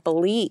that I don't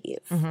believe.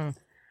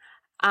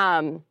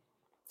 Mm-hmm.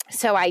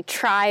 So I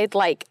tried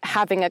like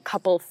having a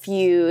couple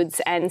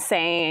feuds and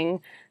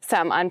saying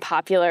some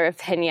unpopular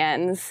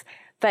opinions,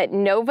 but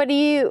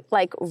nobody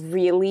like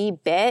really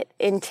bit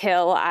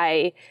until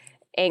I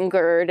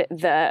angered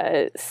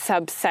the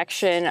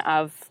subsection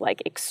of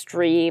like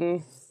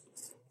extreme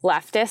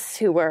leftists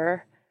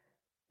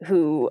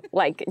who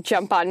like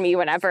jump on me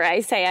whenever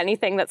I say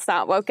anything that's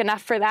not woke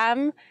enough for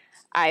them.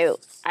 I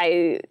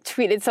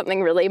tweeted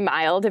something really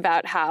mild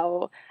about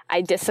how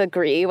I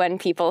disagree when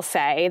people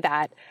say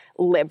that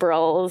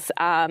liberals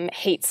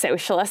hate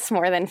socialists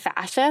more than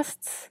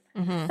fascists.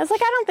 Mm-hmm. I was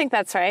like, I don't think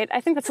that's right.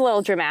 I think that's a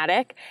little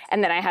dramatic.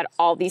 And then I had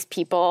all these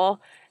people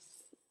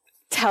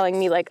telling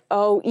me like,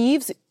 oh,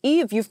 Eve,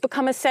 you've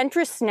become a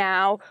centrist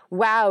now.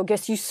 Wow,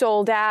 guess you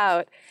sold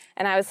out.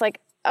 And I was like,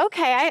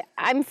 okay,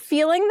 I'm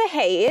feeling the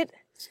hate.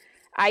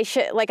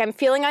 I'm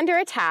feeling under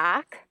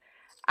attack.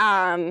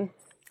 And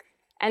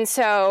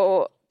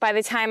so by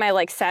the time I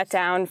like sat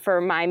down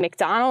for my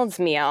McDonald's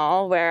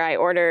meal, where I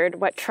ordered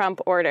what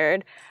Trump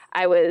ordered,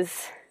 I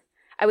was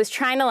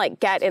trying to like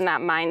get in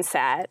that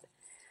mindset.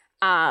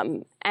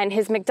 And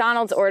his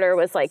McDonald's order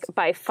was like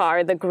by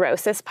far the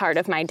grossest part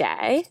of my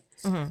day.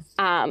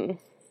 Mm-hmm.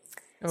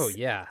 Oh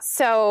yeah.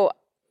 So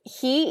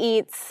he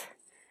eats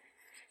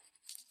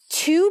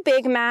 2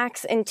 Big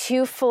Macs and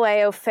 2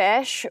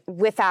 Filet-O-Fish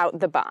without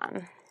the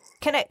bun.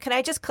 Can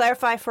I just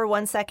clarify for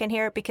 1 second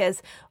here,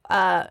 because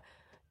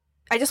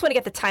I just want to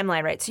get the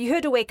timeline right. So you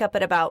had to wake up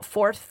at about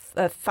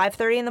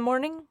 5:30 in the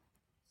morning?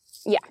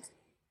 Yeah.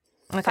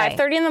 Okay.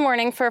 5:30 in the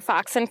morning for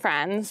Fox and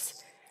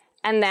Friends.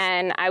 And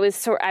then I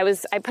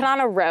put on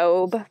a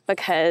robe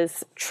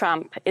because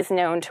Trump is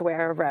known to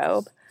wear a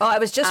robe. Oh, I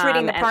was just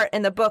reading the part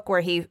in the book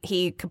where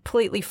he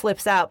completely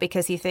flips out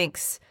because he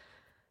thinks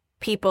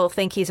people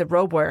think he's a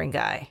robe-wearing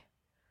guy.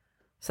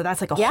 So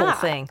that's like a whole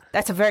thing.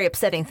 That's a very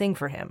upsetting thing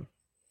for him.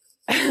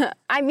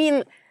 I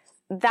mean,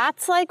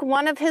 that's like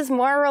one of his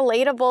more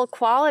relatable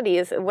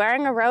qualities.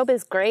 Wearing a robe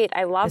is great.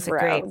 I love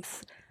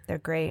robes. They're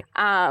great.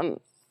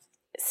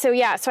 So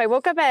I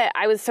woke up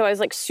I was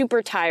like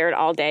super tired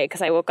all day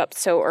because I woke up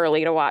so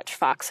early to watch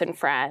Fox and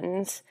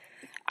Friends.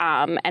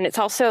 And it's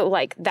also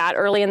like that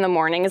early in the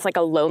morning is like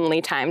a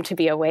lonely time to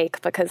be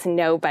awake because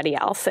nobody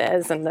else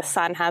is and the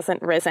sun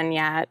hasn't risen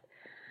yet.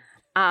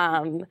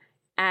 And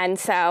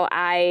so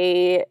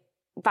by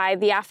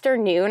the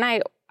afternoon,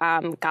 I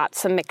got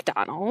some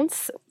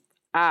McDonald's.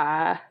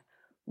 And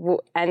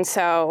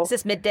so... Is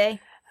this midday?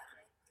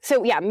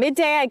 So yeah,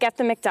 midday I get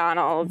the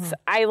McDonald's.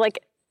 Mm-hmm.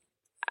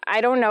 I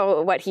don't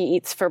know what he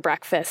eats for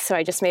breakfast, so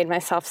I just made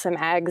myself some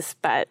eggs,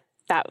 but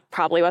that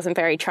probably wasn't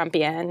very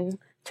Trumpian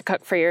to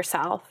cook for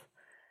yourself.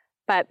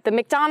 But the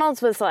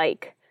McDonald's was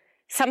like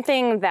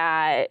something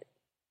that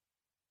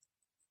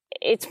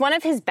it's one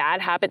of his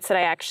bad habits that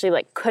I actually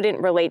like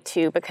couldn't relate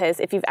to,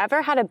 because if you've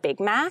ever had a Big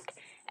Mac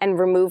and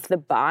remove the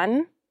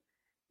bun,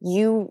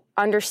 you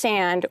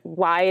understand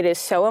why it is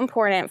so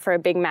important for a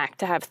Big Mac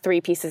to have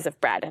 3 pieces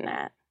of bread in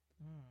it.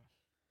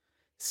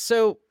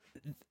 So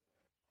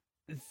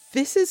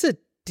this is a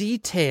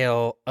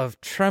detail of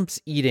Trump's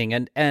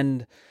eating,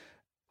 and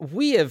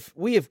we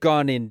have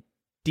gone in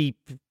deep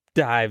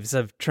dives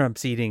of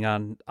Trump's eating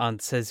on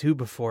Says Who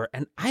before,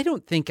 and I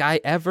don't think I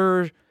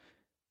ever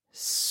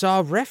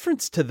saw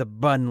reference to the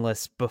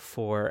bunless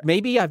before.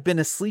 Maybe I've been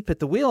asleep at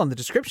the wheel on the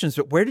descriptions,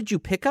 but where did you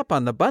pick up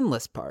on the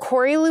bunless part?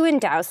 Corey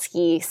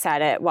Lewandowski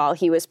said it while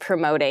he was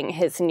promoting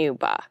his new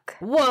book.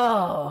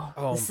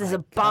 Whoa. This is a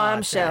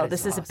bombshell.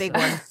 This is a big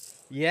one.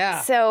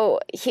 Yeah. So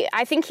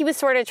I think he was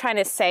sort of trying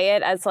to say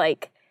it as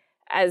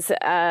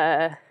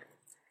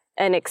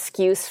an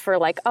excuse for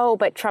like, oh,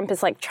 but Trump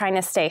is like trying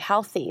to stay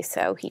healthy,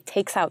 so he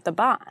takes out the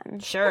bun.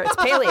 Sure, it's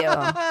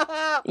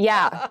paleo.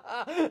 Yeah.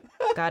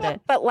 Got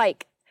it. But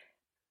like,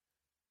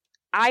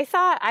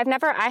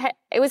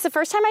 it was the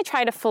first time I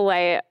tried a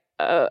filet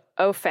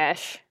o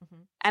fish,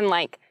 and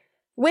like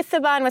with the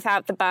bun,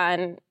 without the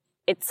bun,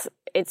 it's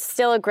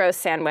still a gross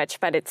sandwich,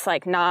 but it's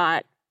like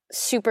not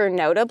super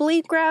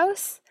notably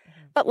gross.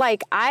 But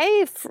like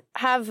I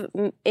have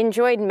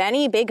enjoyed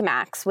many Big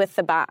Macs with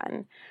the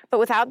bun, but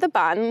without the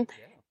bun,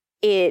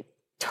 it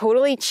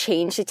totally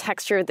changed the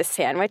texture of the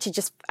sandwich.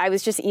 I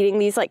was just eating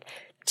these like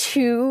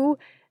two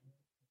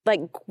like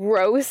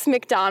gross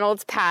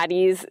McDonald's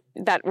patties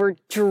that were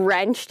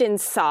drenched in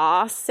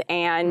sauce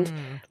and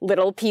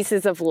little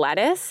pieces of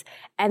lettuce.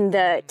 And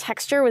the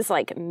texture was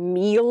like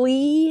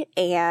mealy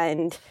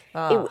and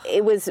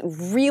it was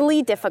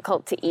really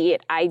difficult to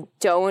eat. I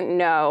don't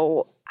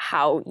know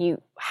how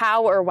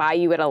or why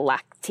you would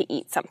elect to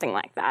eat something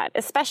like that,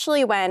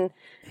 especially when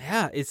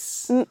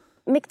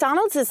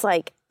McDonald's is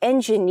like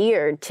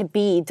engineered to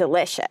be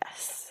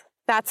delicious.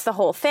 That's the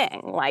whole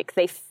thing. Like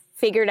they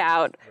figured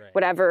out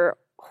whatever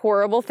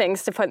horrible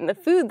things to put in the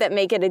food that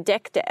make it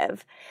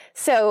addictive.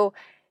 So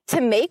to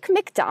make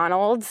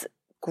McDonald's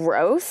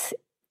gross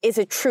is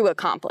a true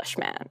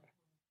accomplishment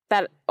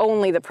that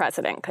only the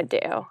president could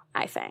do,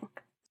 I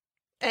think.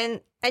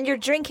 And you're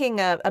drinking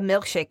a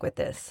milkshake with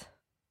this.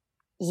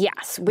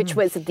 Yes, which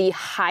was the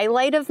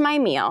highlight of my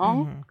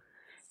meal.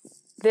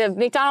 The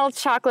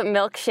McDonald's chocolate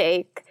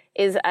milkshake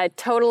is a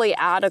totally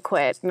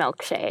adequate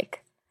milkshake.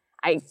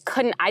 I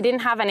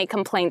didn't have any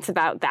complaints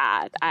about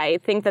that. I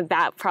think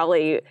that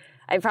probably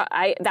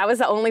that was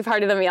the only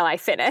part of the meal I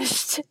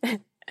finished.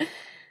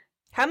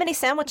 How many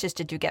sandwiches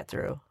did you get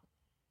through?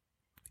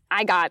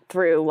 I got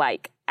through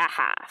like a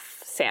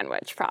half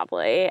sandwich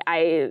probably.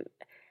 I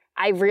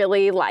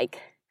really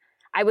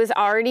I was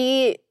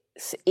already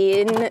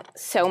in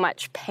so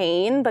much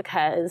pain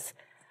because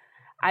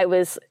I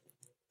was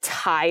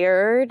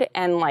tired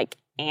and like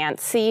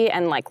antsy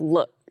and like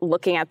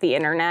looking at the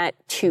internet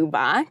too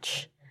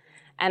much.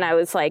 And I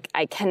was like,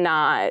 I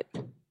cannot.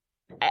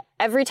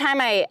 Every time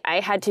I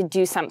had to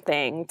do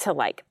something to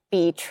like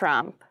be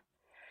Trump,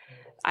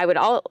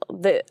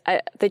 the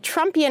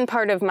Trumpian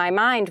part of my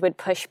mind would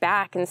push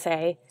back and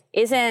say,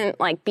 isn't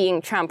like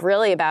being Trump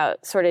really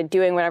about sort of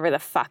doing whatever the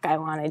fuck I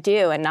want to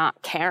do and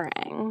not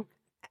caring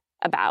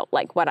about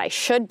like what I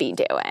should be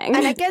doing?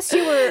 And I guess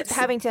you were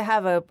having to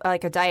have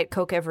a Diet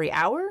Coke every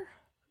hour?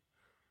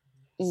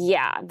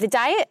 Yeah, the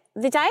Diet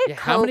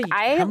Coke.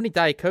 How many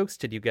Diet Cokes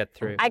did you get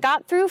through? I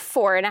got through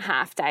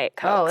 4.5 Diet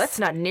Cokes. Oh, that's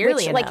not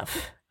nearly enough.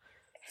 Like,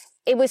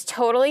 it was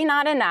totally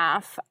not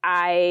enough.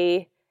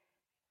 I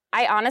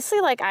honestly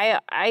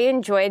I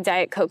enjoyed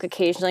Diet Coke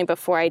occasionally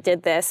before I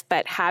did this,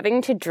 but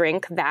having to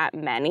drink that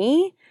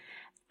many,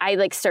 I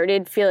like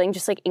started feeling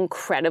just like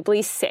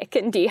incredibly sick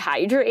and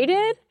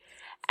dehydrated,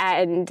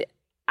 and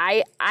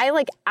I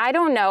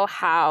don't know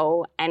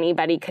how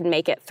anybody could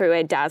make it through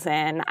a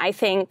dozen. I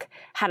think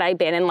had I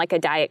been in like a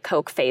Diet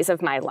Coke phase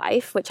of my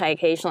life, which I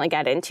occasionally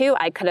get into,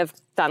 I could have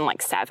done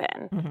like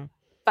 7.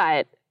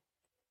 But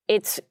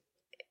it's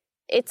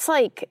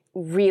like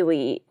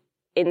really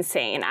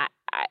insane.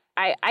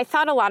 I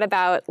thought a lot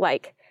about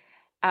like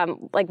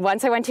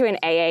once I went to an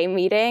AA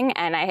meeting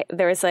and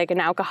there was like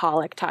an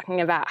alcoholic talking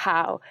about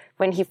how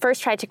when he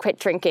first tried to quit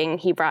drinking,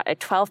 he brought a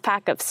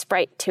 12-pack of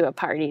Sprite to a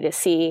party to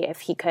see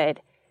if he could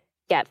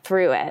get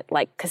through it,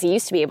 like, because he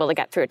used to be able to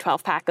get through a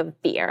 12-pack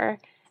of beer,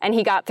 and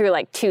he got through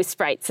like 2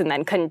 Sprites and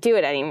then couldn't do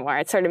it anymore.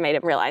 It sort of made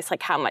him realize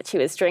like how much he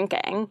was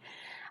drinking.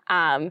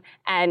 And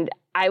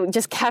I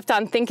just kept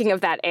on thinking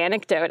of that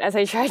anecdote as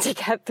I tried to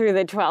get through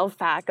the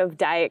 12-pack of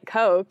Diet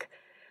Coke,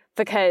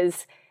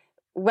 because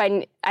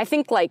when I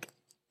think like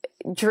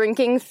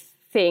drinking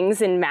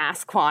things in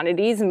mass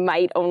quantities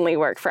might only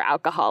work for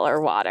alcohol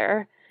or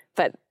water,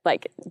 but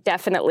like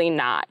definitely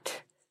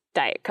not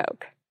Diet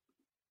Coke.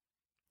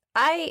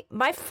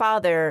 My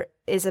father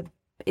is a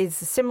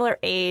similar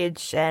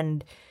age,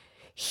 and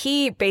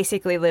he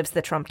basically lives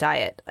the Trump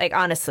diet. Like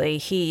honestly,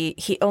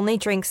 he only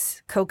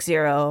drinks Coke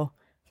Zero,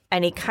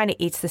 and he kind of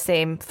eats the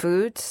same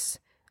foods,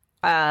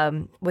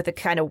 with a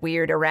kind of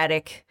weird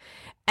erratic.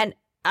 And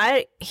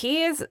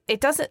it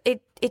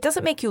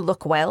doesn't make you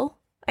look well.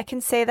 I can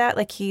say that.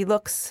 Like he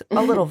looks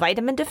a little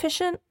vitamin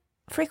deficient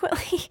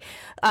frequently.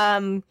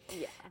 And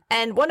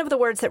one of the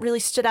words that really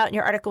stood out in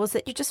your article was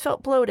that you just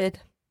felt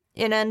bloated.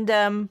 And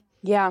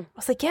yeah, I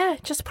was like, yeah,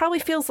 it just probably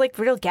feels like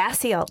real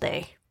gassy all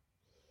day.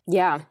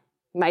 Yeah,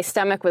 my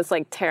stomach was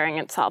like tearing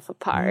itself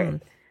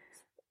apart.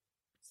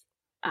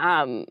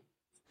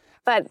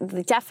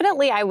 But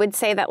definitely, I would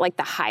say that like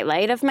the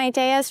highlight of my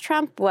day as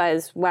Trump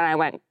was when I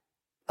went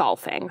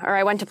golfing, or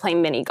I went to play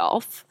mini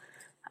golf.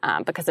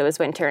 because it was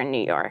winter in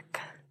New York.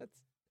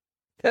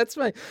 That's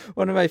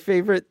one of my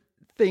favorite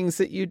things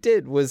that you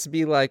did was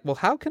be like, well,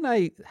 how can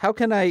I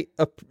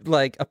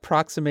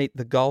approximate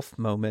the golf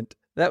moment?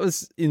 That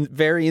was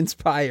very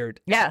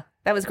inspired. Yeah,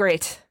 that was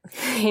great.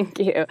 Thank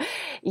you.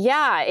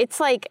 Yeah, it's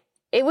like,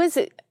 it was,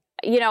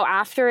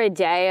 after a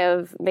day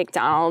of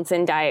McDonald's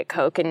and Diet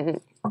Coke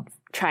and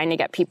trying to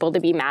get people to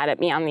be mad at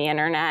me on the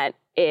internet,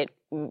 it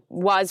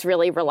was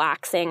really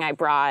relaxing. I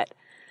brought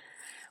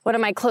one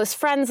of my close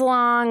friends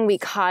along. We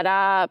caught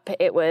up.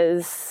 It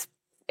was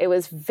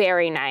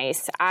very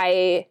nice.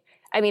 I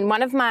mean,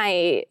 one of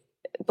my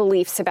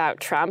beliefs about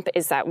Trump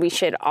is that we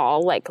should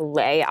all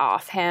lay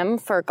off him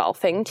for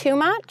golfing too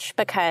much,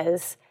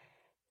 because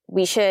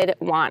we should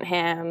want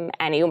him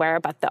anywhere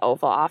but the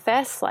Oval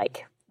Office.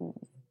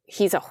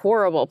 He's a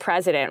horrible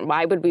president.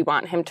 Why would we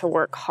want him to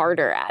work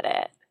harder at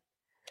it?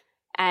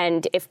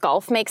 And if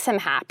golf makes him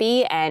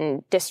happy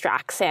and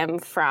distracts him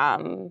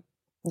from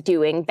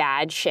doing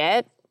bad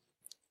shit,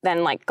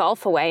 then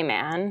golf away,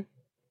 man.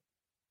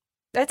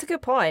 That's a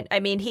good point.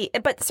 I mean,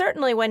 but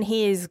certainly when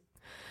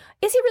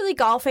is he really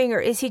golfing, or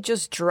is he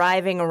just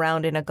driving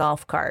around in a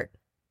golf cart?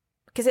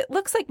 Because it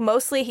looks like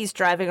mostly he's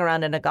driving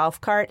around in a golf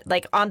cart,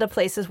 onto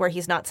places where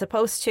he's not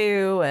supposed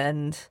to.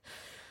 And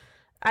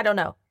I don't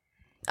know.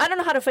 I don't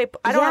know how to play.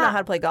 I don't know how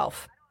to play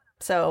golf.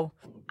 So,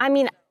 I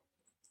mean,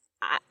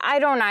 I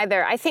don't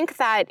either. I think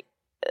that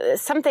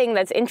something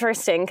that's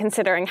interesting,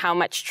 considering how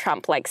much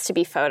Trump likes to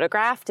be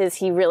photographed, is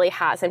he really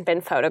hasn't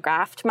been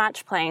photographed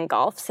much playing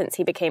golf since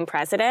he became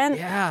president.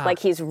 Yeah.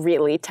 He's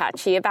really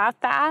touchy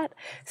about that.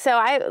 So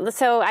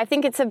I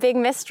think it's a big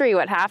mystery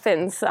what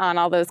happens on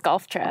all those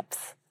golf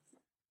trips.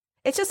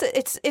 It's just,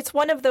 it's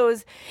one of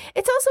those,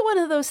 it's also one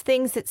of those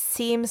things that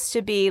seems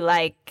to be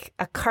like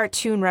a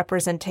cartoon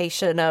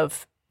representation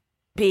of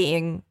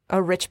being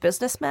a rich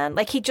businessman.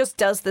 He just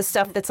does the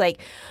stuff that's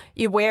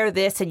you wear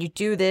this and you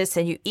do this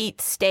and you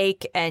eat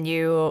steak and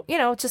he's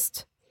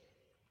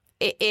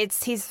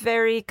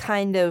very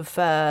kind of,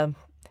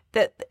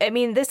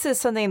 this is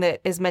something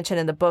that is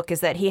mentioned in the book, is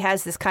that he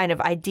has this kind of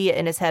idea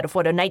in his head of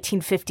what a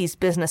 1950s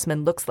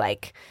businessman looks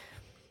like.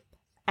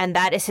 And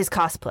that is his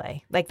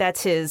cosplay.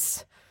 That's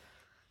his,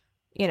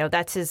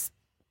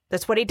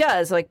 that's what he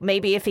does.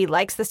 Maybe if he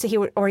likes this, he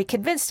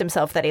convinced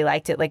himself that he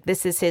liked it.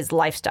 This is his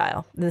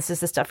lifestyle. This is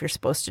the stuff you're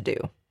supposed to do.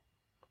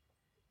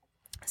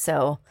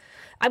 So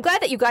I'm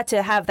glad that you got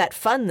to have that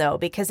fun, though,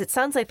 because it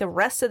sounds like the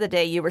rest of the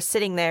day you were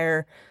sitting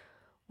there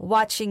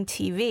watching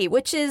TV,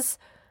 which is,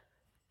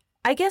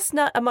 I guess,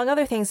 not, among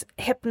other things,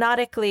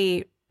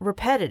 hypnotically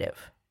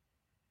repetitive.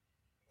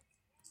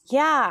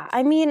 Yeah,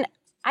 I mean,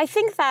 I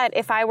think that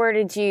if I were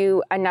to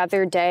do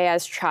another day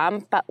as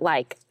Trump, but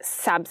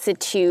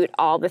substitute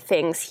all the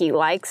things he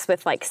likes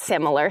with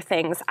similar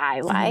things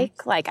I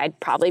like, I'd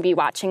probably be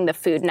watching the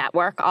Food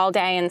Network all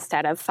day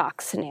instead of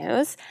Fox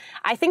News.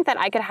 I think that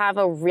I could have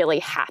a really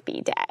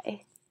happy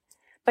day,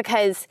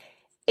 because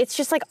it's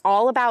just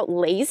all about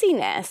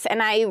laziness.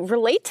 And I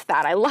relate to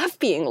that. I love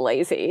being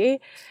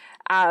lazy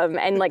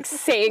and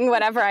saying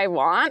whatever I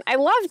want. I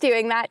love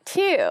doing that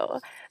too.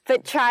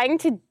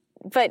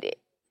 But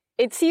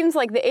it seems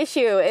like the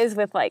issue is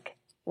with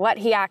what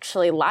he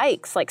actually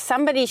likes.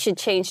 Somebody should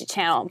change the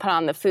channel and put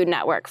on the Food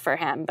Network for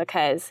him,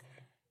 because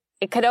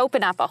it could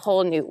open up a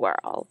whole new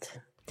world.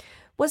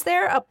 Was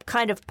there a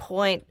kind of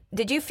point,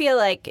 did you feel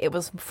like it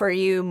was for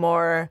you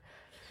more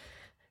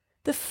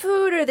the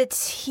food or the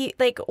tea?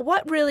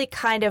 What really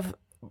kind of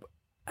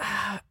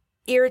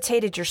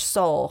irritated your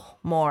soul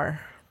more?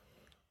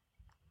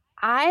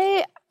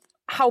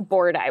 How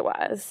bored I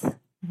was.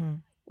 Mm-hmm.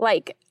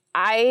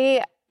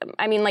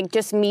 I mean,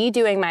 just me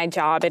doing my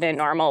job in a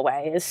normal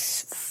way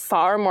is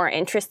far more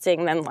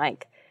interesting than,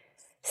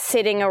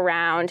 sitting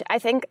around. I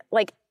think,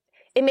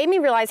 it made me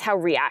realize how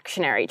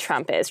reactionary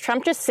Trump is.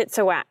 Trump just sits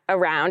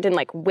around and,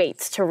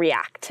 waits to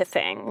react to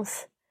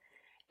things.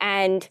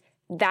 And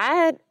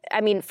that,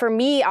 I mean, for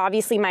me,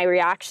 obviously, my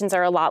reactions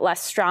are a lot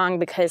less strong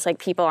because,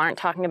 people aren't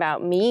talking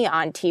about me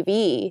on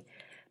TV.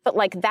 But,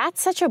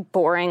 that's such a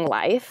boring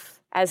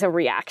life as a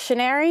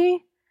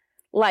reactionary.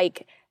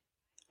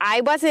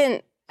 I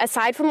wasn't...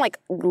 Aside from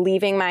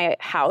leaving my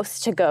house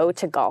to go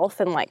to golf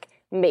and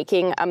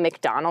making a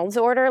McDonald's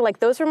order,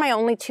 those were my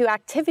only two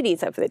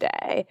activities of the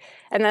day.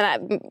 And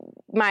then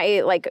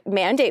my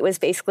mandate was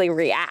basically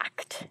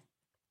react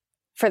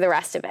for the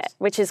rest of it,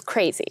 which is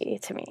crazy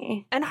to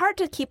me. And hard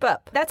to keep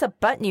up. That's a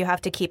button you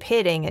have to keep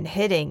hitting and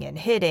hitting and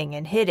hitting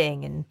and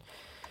hitting. And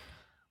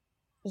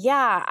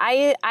yeah,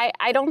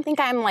 I don't think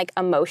I'm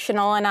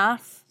emotional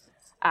enough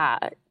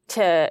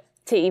to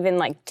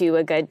even do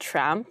a good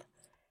Trump,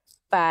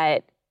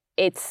 but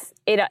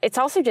it's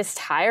also just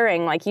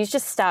tiring. You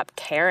just stop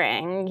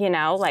caring,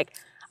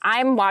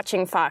 I'm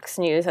watching Fox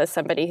News as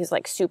somebody who's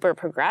super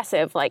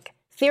progressive.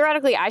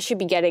 Theoretically, I should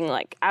be getting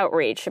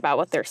outraged about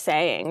what they're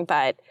saying,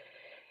 but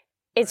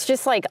it's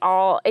just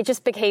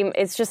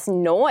it's just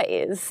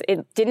noise.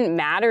 It didn't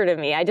matter to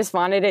me. I just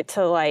wanted it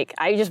to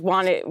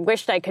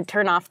wished I could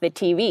turn off the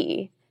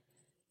TV.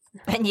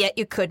 And yet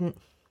you couldn't.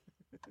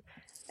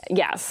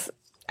 Yes.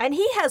 And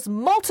he has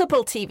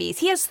multiple TVs.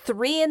 He has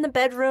 3 in the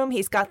bedroom.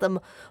 He's got them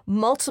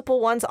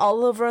multiple ones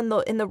all over in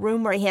the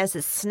room where he has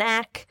his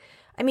snack.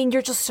 I mean,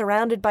 you're just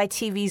surrounded by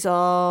TVs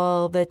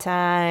all the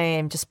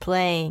time, just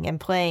playing and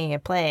playing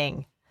and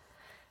playing.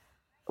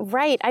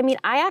 Right. I mean,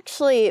 I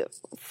actually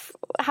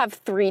have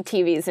 3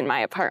 TVs in my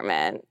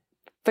apartment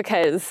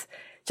because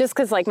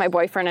like my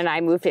boyfriend and I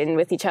moved in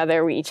with each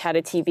other, we each had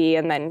a TV,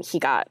 and then he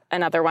got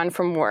another one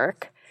from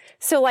work.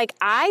 So like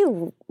I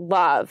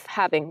love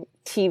having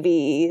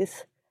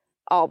TVs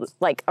all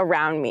like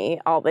around me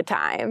all the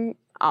time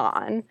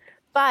on,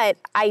 but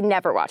I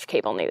never watch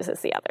cable news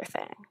is the other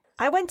thing.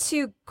 I went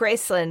to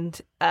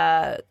Graceland,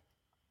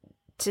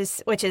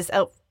 which is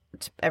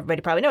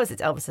everybody probably knows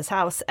it's Elvis's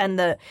house, and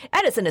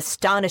it's an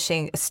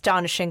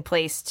astonishing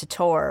place to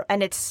tour,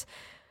 and it's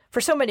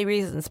for so many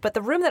reasons. But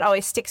the room that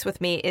always sticks with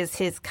me is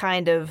his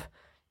kind of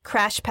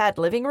crash pad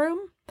living room,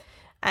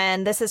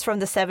 and this is from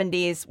the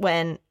 70s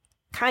when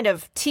kind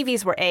of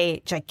TVs were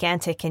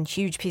gigantic and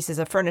huge pieces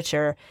of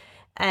furniture,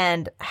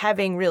 and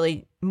having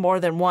really more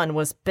than one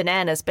was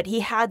bananas. But he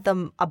had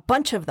a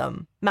bunch of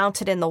them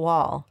mounted in the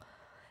wall.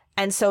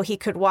 And so he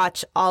could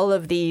watch all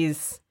of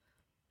these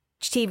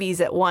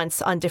TVs at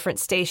once on different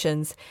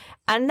stations.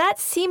 And that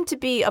seemed to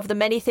be, of the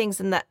many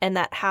things in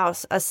that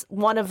house,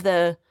 one of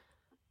the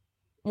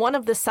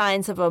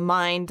signs of a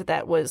mind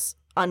that was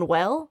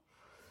unwell.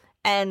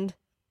 And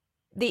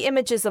the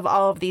images of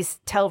all of these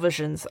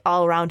televisions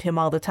all around him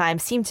all the time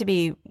seemed to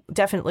be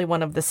definitely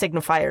one of the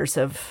signifiers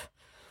of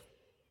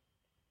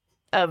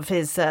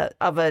his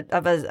of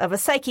a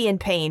psyche in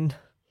pain.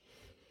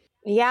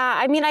 Yeah,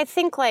 I mean, I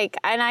think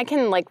and I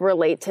can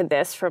relate to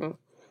this from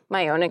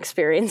my own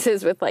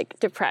experiences with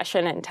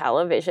depression and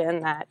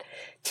television, that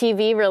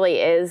TV really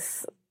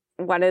is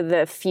one of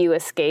the few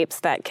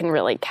escapes that can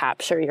really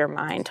capture your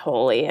mind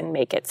wholly and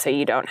make it so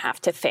you don't have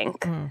to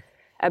think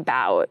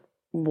about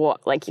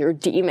what your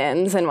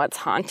demons and what's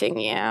haunting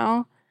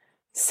you.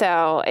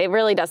 So it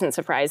really doesn't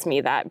surprise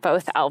me that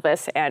both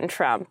Elvis and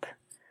Trump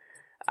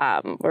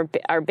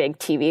are big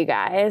TV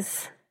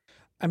guys.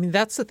 I mean,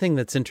 that's the thing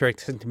that's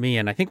interesting to me.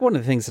 And I think one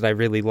of the things that I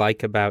really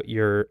like about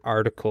your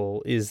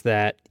article is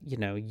that,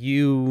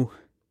 you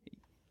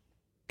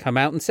come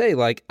out and say,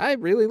 I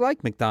really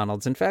like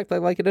McDonald's. In fact, I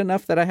like it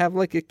enough that I have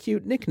a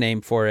cute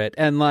nickname for it.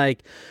 And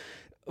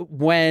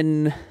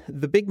when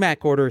the Big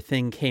Mac order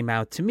thing came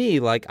out to me,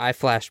 I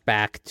flashed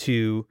back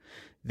to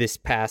this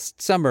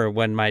past summer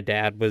when my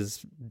dad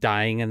was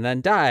dying and then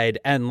died.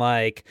 And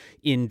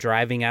in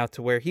driving out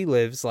to where he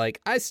lives,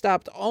 I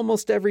stopped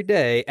almost every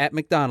day at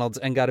McDonald's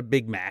and got a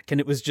Big Mac.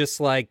 And it was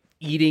just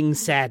eating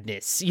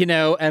sadness,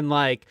 and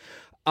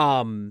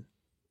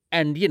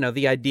and,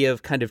 the idea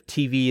of kind of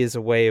TV as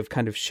a way of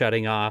kind of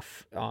shutting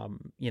off,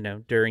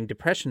 during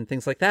depression,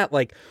 things like that.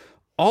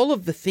 All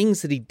of the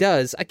things that he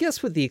does, I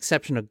guess with the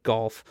exception of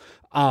golf,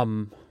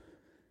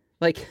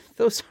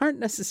 those aren't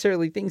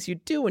necessarily things you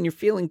do when you're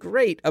feeling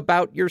great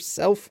about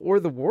yourself or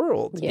the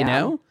world,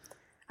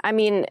 I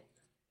mean,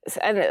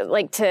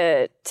 and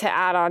to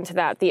add on to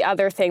that, the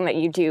other thing that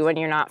you do when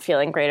you're not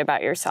feeling great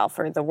about yourself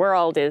or the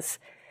world is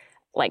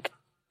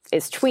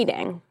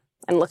tweeting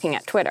and looking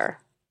at Twitter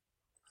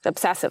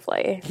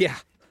obsessively. Yeah.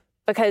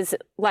 Because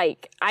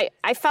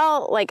I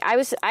felt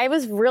I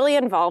was really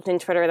involved in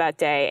Twitter that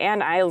day,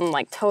 and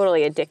I'm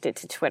totally addicted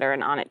to Twitter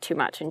and on it too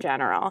much in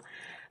general.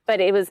 But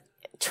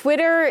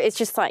Twitter is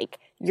just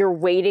you're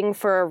waiting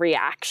for a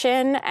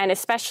reaction, and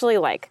especially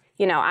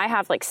I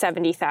have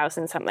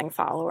 70,000 something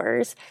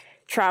followers.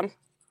 Trump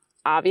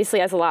obviously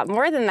has a lot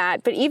more than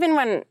that, but even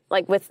when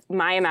with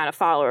my amount of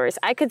followers,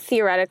 I could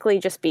theoretically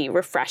just be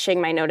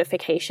refreshing my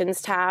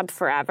notifications tab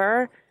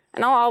forever,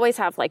 and I'll always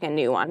have a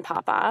new one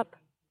pop up.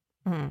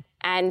 Mm-hmm.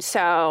 And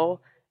so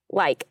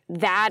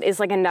that is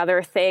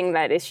another thing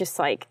that is just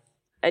a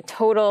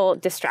total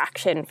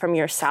distraction from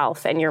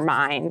yourself and your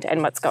mind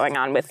and what's going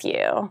on with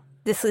you.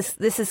 This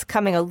is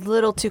coming a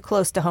little too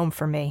close to home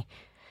for me.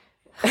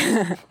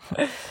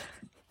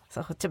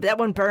 So that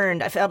one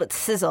burned. I felt it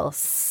sizzle.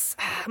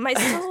 My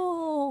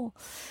soul.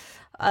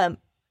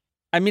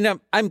 I mean,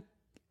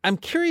 I'm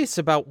curious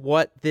about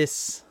what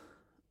this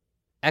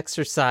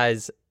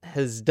exercise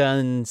has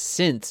done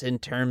since, in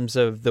terms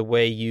of the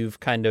way you've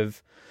kind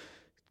of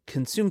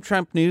consumed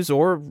Trump news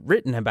or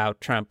written about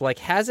Trump.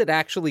 Has it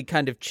actually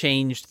kind of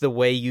changed the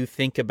way you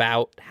think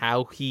about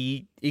how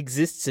he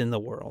exists in the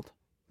world?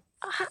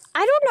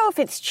 I don't know if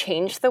it's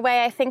changed the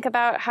way I think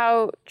about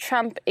how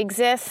Trump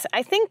exists.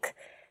 I think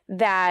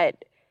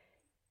that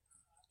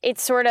it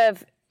sort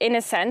of, in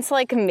a sense,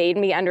 made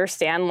me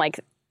understand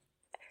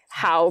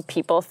how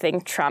people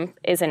think Trump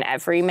is an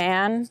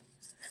everyman.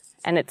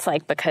 And it's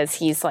because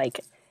he's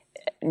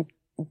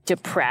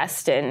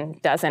depressed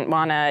and doesn't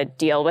want to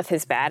deal with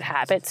his bad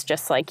habits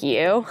just like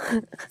you.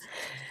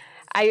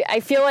 I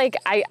feel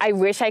I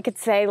wish I could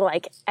say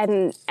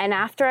and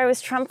after I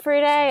was Trump for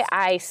a day,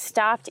 I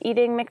stopped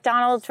eating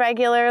McDonald's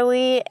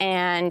regularly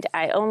and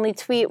I only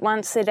tweet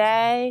once a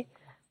day,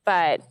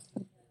 but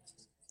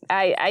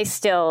I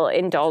still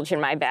indulge in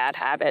my bad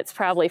habits,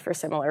 probably for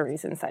similar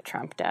reasons that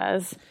Trump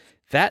does.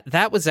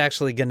 That was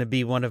actually going to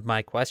be one of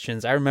my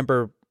questions. I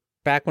remember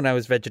back when I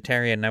was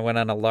vegetarian, I went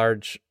on a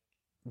large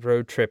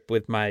road trip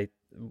with my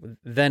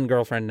then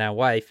girlfriend, now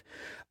wife.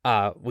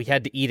 We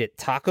had to eat at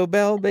Taco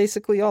Bell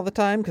basically all the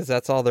time because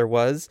that's all there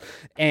was.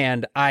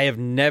 And I have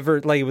never,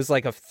 it was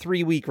like a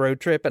 3-week road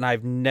trip, and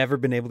I've never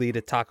been able to eat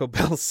at Taco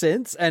Bell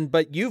since.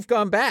 But you've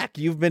gone back.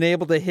 You've been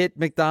able to hit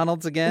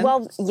McDonald's again?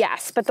 Well,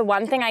 yes, but the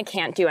one thing I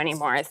can't do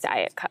anymore is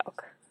Diet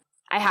Coke.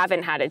 I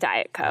haven't had a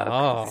Diet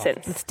Coke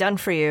since. It's done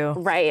for you.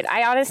 Right.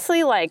 I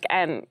honestly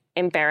am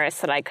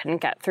embarrassed that I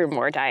couldn't get through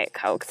more Diet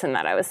Cokes and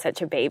that I was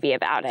such a baby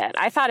about it.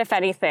 I thought, if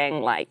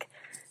anything,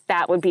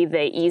 that would be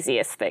the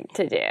easiest thing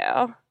to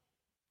do.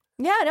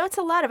 Yeah, no, it's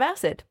a lot of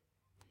acid.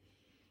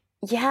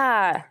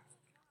 Yeah.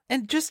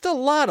 And just a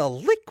lot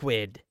of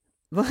liquid.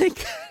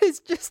 It's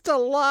just a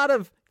lot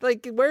of,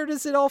 where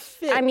does it all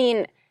fit? I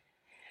mean,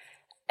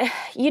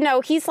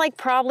 he's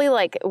probably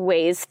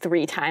weighs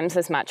 3 times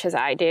as much as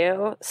I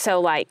do.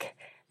 So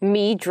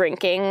me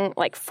drinking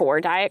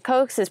 4 Diet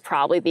Cokes is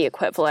probably the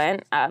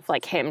equivalent of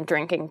him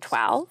drinking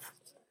 12.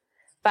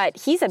 But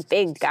he's a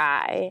big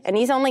guy, and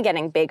he's only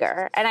getting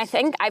bigger. And I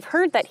think I've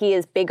heard that he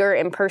is bigger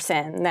in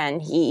person than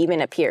he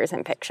even appears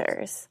in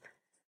pictures.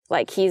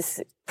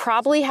 He's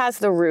probably has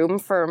the room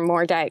for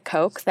more Diet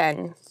Coke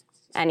than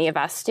any of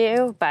us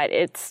do, but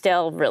it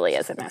still really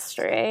is a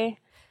mystery.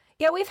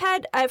 Yeah, we've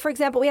had, for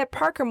example, we had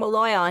Parker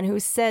Malloy on, who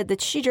said that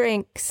she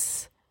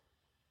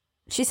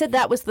said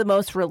that was the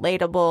most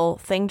relatable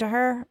thing to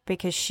her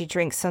because she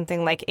drinks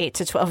something like 8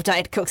 to 12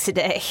 Diet Cokes a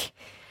day.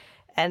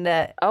 And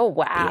oh,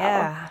 wow.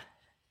 Yeah.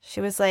 She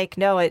was like,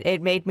 no,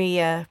 it made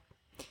me,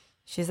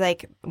 she's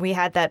like, we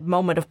had that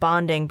moment of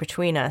bonding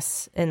between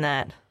us in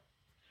that.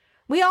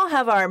 We all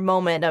have our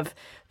moment of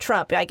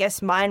Trump. I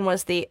guess mine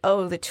was the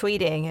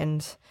tweeting,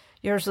 and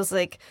yours was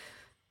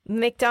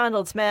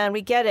McDonald's, man,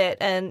 we get it.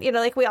 And,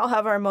 we all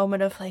have our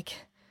moment of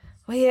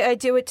well, yeah, I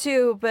do it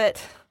too,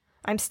 but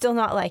I'm still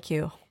not like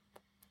you.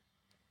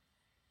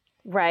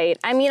 Right.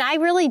 I mean, I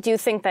really do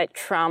think that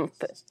Trump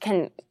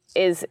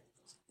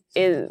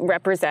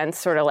represents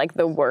sort of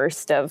the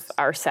worst of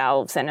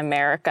ourselves and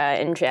America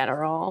in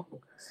general.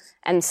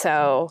 And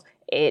so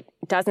it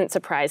doesn't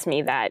surprise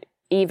me that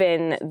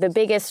even the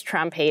biggest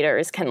Trump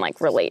haters can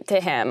relate to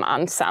him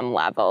on some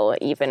level,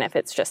 even if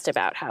it's just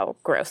about how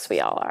gross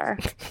we all are.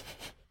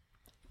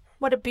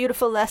 What a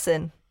beautiful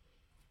lesson.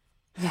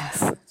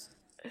 Yes.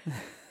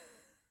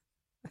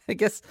 I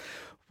guess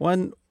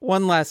one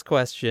last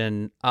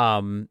question,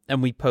 and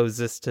we pose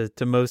this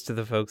to most of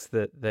the folks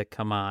that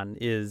come on,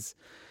 is,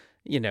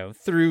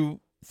 through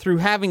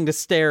having to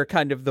stare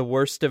kind of the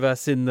worst of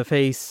us in the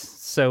face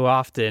so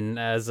often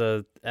as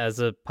a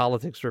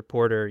politics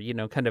reporter,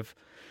 kind of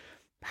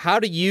how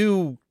do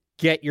you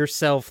get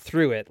yourself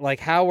through it?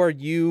 How are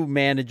you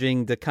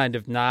managing to kind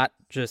of not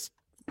just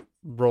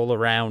roll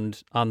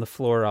around on the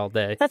floor all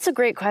day? That's a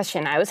great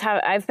question.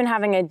 I've been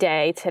having a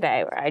day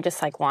today where I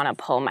just want to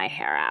pull my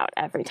hair out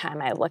every time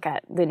I look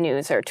at the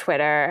news or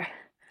Twitter.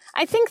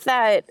 I think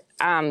that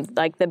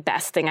the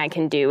best thing I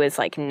can do is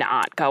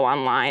not go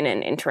online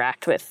and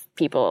interact with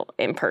people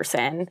in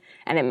person.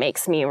 And it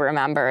makes me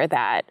remember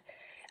that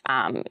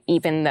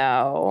even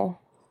though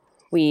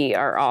we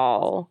are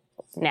all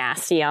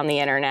nasty on the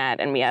internet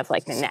and we have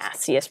the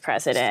nastiest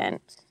president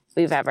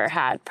we've ever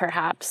had,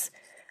 perhaps,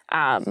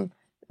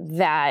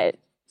 that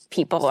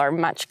people are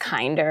much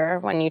kinder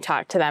when you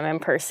talk to them in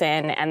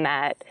person, and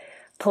that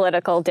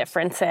political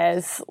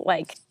differences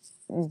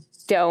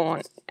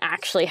don't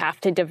actually have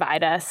to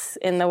divide us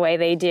in the way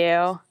they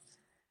do.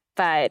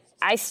 But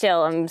I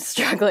still am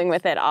struggling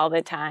with it all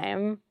the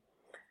time.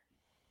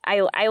 I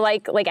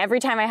every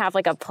time I have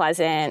a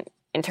pleasant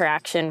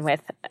interaction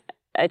with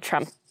a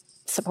Trump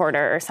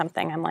supporter or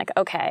something, I'm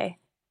okay,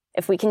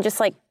 if we can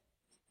just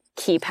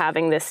keep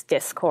having this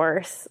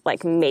discourse,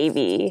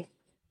 maybe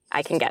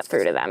I can get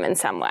through to them in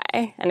some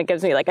way. And it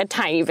gives me a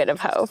tiny bit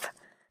of hope.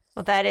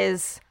 Well, that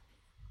is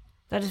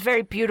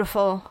very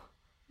beautiful.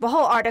 The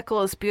whole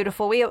article is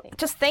beautiful. We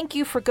just thank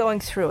you for going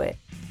through it.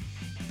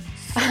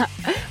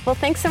 Well,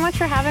 thanks so much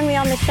for having me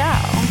on the show.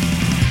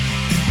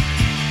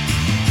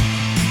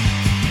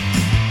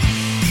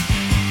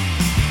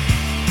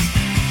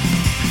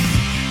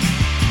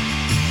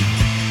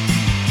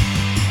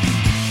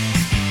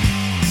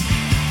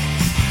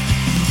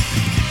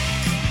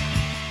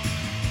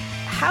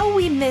 How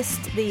we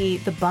missed the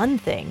bun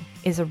thing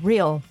is a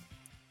real...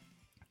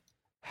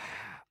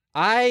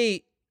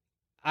 I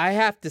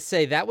have to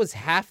say that was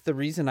half the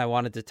reason I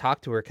wanted to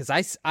talk to her, because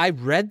I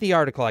read the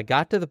article. I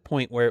got to the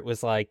point where it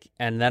was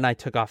and then I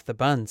took off the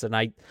buns, and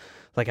I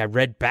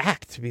read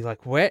back to be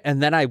where,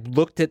 and then I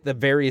looked at the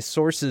various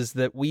sources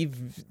that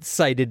we've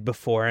cited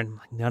before, and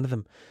none of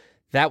them.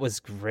 That was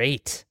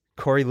great.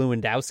 Corey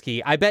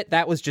Lewandowski. I bet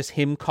that was just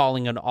him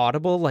calling an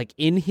audible.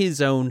 In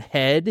his own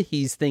head,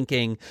 he's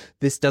thinking,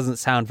 this doesn't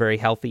sound very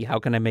healthy. How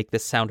can I make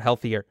this sound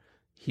healthier?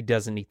 He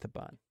doesn't eat the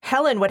bun.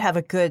 Helen would have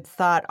a good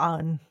thought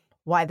on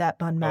why that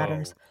bun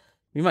matters.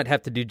 We might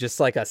have to do just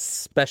a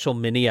special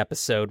mini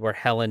episode where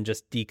Helen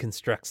just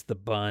deconstructs the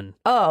bun.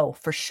 Oh,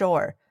 for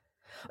sure.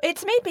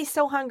 It's made me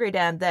so hungry,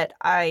 Dan, that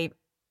I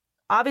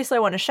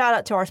want to shout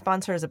out to our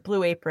sponsors at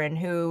Blue Apron,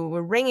 who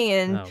were ringing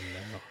in. Oh, no.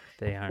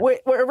 They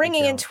aren't. We're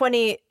ringing in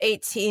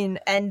 2018,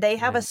 and they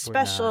have a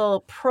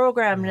special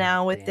program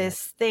now with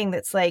this thing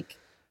that's like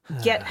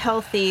Get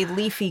Healthy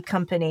Leafy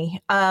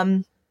Company.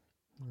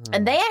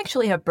 And they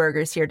actually have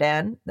burgers here,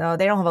 Dan. No,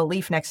 they don't have a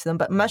leaf next to them,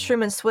 but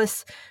mushroom and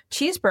Swiss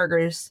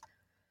cheeseburgers.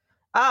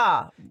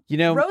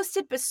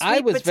 Roasted sweet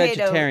I was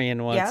potato.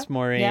 vegetarian once,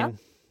 Maureen. Yeah?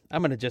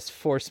 I'm going to just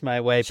force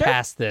my way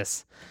past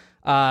this.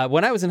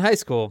 When I was in high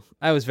school,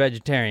 I was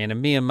vegetarian,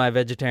 and me and my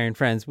vegetarian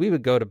friends, we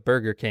would go to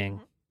Burger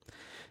King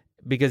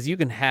because you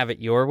can have it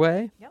your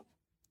way. Yep.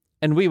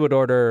 And we would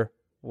order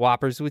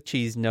Whoppers with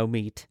cheese, no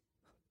meat.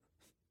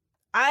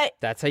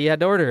 That's how you had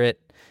to order it.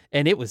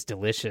 And it was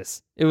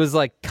delicious. It was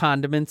like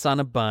condiments on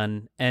a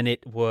bun, and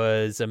it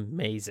was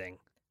amazing.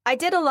 I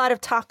did a lot of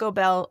Taco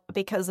Bell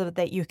because of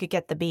that you could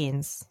get the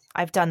beans.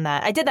 I've done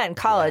that. I did that in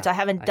college. I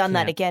haven't done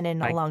that again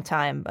in a long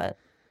time, but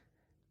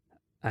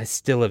I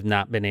still have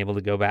not been able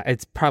to go back.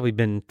 It's probably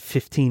been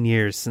 15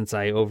 years since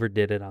I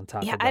overdid it on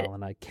Taco Bell,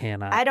 and I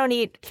cannot. I don't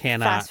eat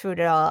fast food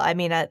at all. I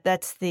mean,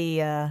 that's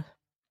the, and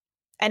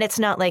it's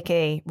not like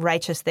a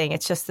righteous thing.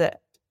 It's just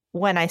that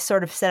when I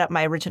sort of set up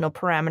my original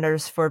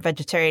parameters for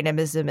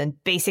vegetarianism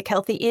and basic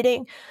healthy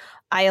eating,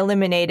 I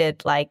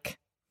eliminated like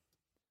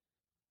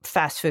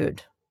fast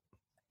food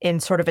in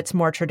sort of its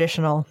more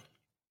traditional,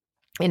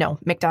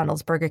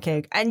 McDonald's, Burger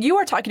King. And you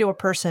are talking to a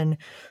person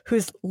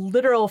whose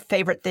literal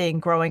favorite thing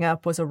growing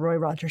up was a Roy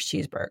Rogers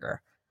cheeseburger.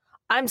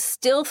 I'm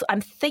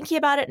thinking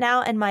about it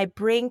now, and my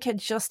brain can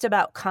just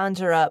about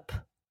conjure up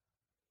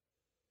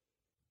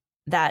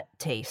that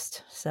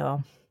taste.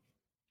 So,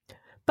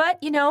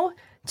 but,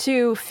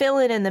 to fill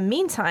in the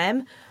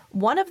meantime,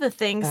 one of the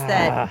things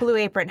that Blue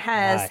Apron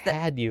has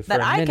I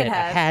could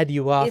have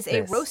is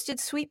a roasted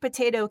sweet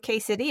potato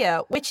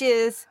quesadilla, which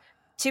is,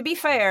 to be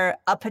fair,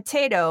 a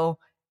potato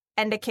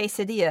and a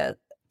quesadilla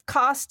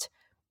cost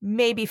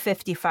maybe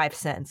 55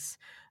 cents.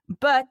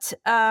 But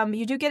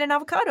you do get an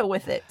avocado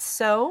with it.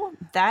 So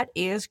that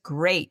is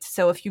great.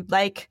 So if you'd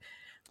like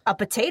a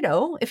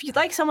potato, if you'd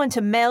like someone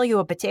to mail you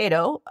a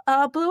potato,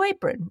 Blue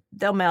Apron,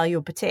 they'll mail you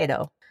a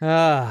potato.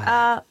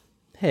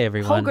 Hey,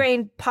 everyone. Whole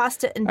grain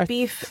pasta and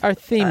beef. Our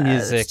theme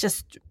music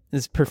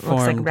is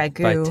performed by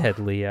Ted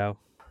Leo.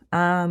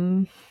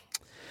 Our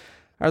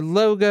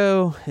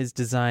logo is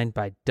designed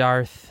by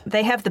Darth.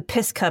 They have the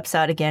piss cups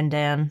out again,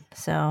 Dan.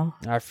 So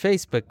our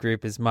Facebook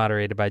group is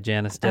moderated by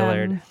Janice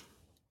Dillard.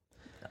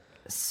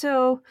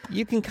 So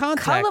you can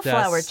contact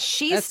cauliflower us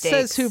cheese at steaks.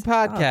 Says Who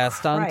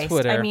Podcast on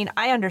Twitter. I mean,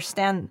 I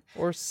understand.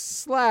 Or /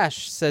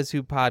 Says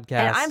Who Podcast.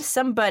 And I'm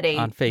somebody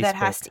on Facebook that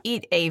has to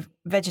eat a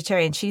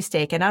vegetarian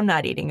cheesesteak, and I'm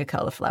not eating a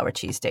cauliflower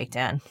cheesesteak,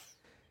 Dan.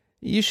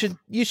 You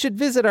should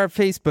visit our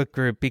Facebook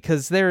group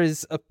because there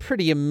is a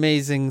pretty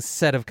amazing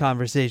set of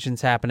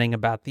conversations happening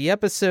about the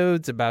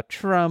episodes, about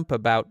Trump,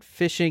 about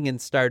fishing in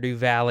Stardew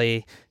Valley.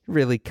 It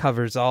really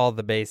covers all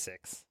the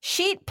basics.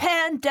 Sheet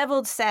pan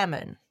deviled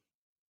salmon.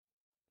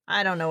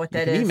 I don't know what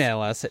that is. is.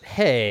 Email us at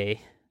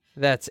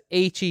that's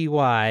HEY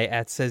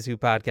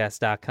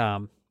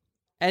 @sayswhopodcast.com.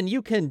 And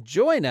you can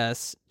join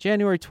us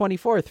January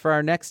 24th for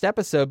our next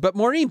episode. But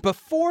Maureen,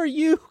 before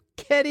you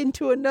get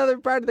into another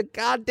part of the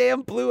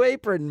goddamn Blue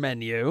Apron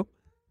menu,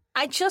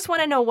 I just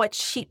want to know what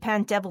sheet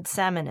pan deviled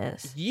salmon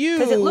is.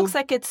 Because it looks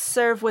like it's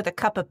served with a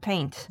cup of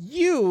paint.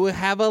 You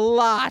have a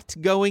lot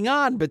going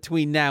on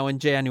between now and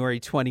January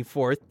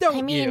 24th, don't you?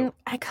 I mean,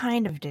 I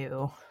kind of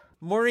do.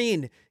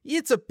 Maureen,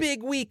 it's a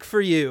big week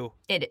for you.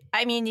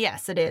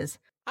 Yes, it is.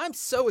 I'm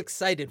so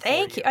excited for you.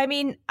 Thank you. I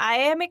mean, I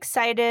am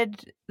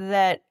excited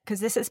that, because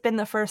this has been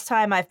the first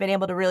time I've been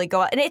able to really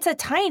go out. And it's a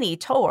tiny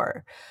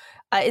tour.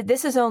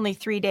 This is only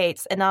 3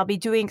 dates, and I'll be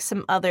doing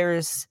some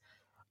others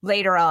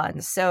later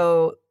on.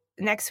 So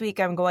next week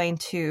I'm going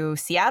to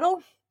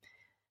Seattle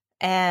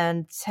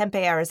and Tempe,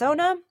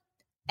 Arizona,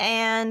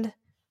 and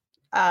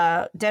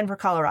Denver,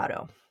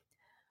 Colorado.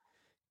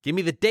 Give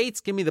me the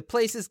dates, give me the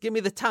places, give me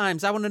the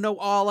times. I want to know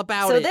all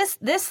about it. So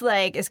this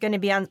leg is going to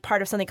be on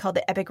part of something called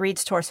the Epic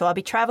Reads Tour. So I'll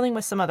be traveling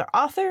with some other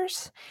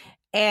authors.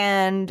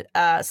 And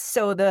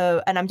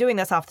and I'm doing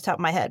this off the top of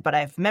my head, but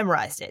I've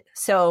memorized it.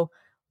 So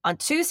on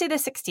Tuesday the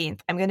 16th,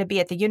 I'm going to be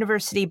at the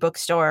University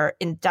Bookstore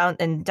in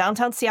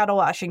downtown Seattle,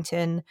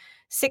 Washington,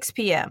 6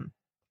 p.m.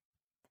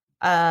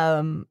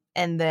 And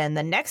then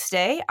the next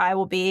day, I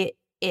will be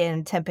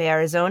in Tempe,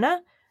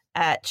 Arizona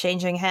at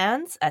Changing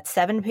Hands at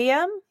 7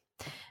 p.m.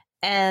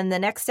 And the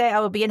next day, I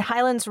will be in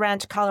Highlands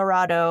Ranch,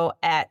 Colorado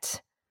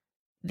at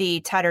the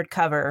Tattered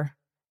Cover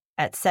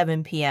at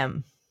 7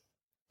 p.m.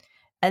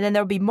 And then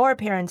there'll be more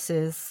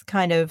appearances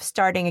kind of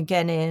starting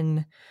again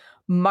in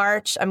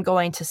March. I'm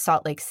going to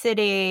Salt Lake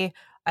City.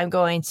 I'm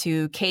going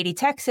to Katy,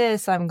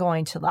 Texas. I'm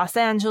going to Los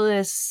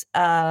Angeles.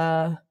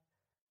 There's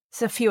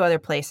a few other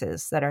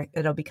places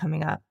that'll be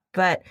coming up.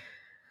 But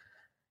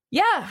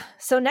yeah,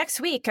 so next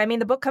week,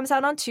 the book comes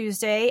out on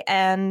Tuesday,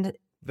 and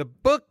the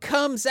book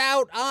comes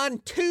out on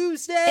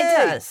Tuesday.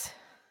 It does.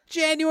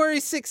 January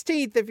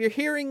 16th. If you're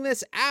hearing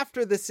this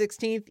after the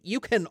 16th, you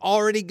can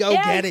already go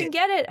get it. Yeah, you can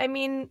get it.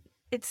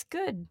 it's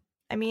good.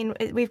 I mean,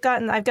 I've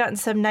gotten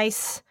some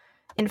nice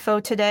info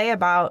today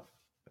about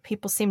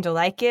people seem to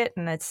like it,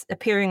 and it's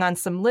appearing on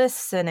some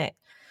lists, and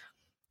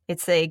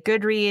it's a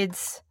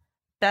Goodreads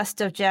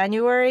best of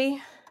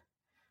January.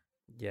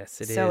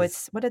 Yes, it is. So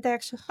it's, what did they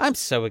actually? I'm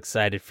so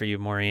excited for you,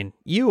 Maureen.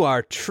 You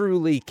are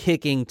truly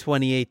kicking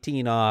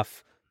 2018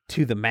 off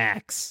to the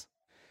max.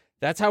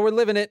 That's how we're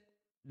living it.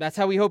 That's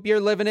how we hope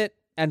you're living it.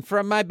 And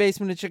from my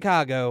basement in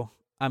Chicago,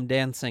 I'm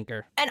Dan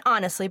Sinker. And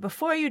honestly,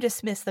 before you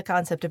dismiss the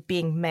concept of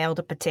being mailed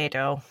a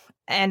potato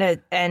and a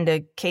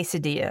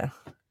quesadilla,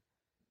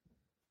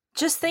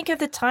 just think of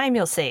the time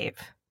you'll save.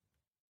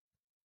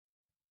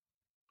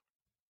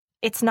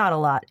 It's not a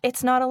lot.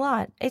 It's not a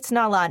lot. It's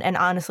not a lot. And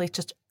honestly, it's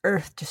just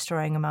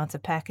earth-destroying amounts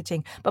of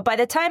packaging. But by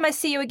the time I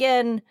see you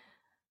again,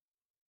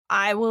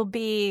 I will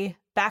be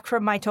back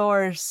from my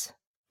tours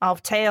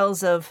of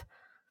tales of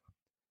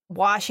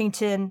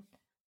Washington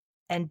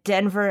and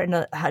Denver and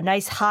a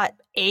nice hot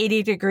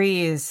 80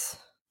 degrees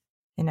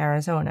in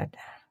Arizona.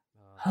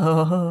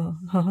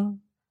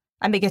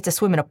 I may get to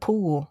swim in a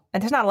pool.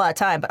 And there's not a lot of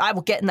time, but I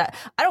will get in that.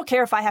 I don't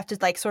care if I have to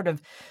like sort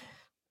of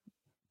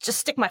just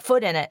stick my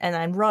foot in it and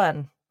then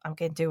run. I'm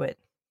going to do it.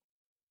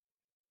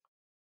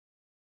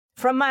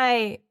 From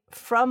my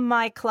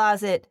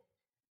closet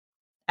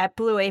at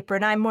Blue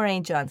Apron, I'm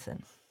Maureen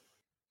Johnson.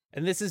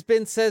 And this has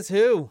been Says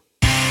Who?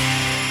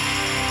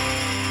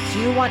 Do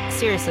you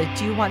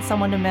want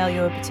someone to mail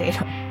you a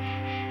potato?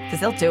 Because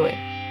they'll do it.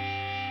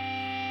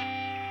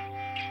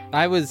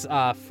 I was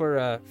for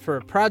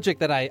a project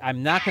that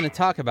I'm not going to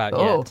talk about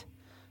yet.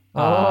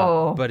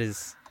 But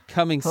is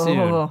coming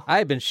soon.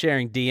 I've been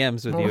sharing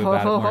DMs with you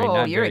about it, Maureen.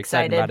 I'm you're very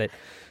excited about it.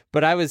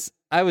 But I was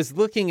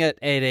looking at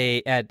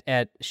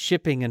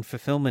shipping and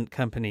fulfillment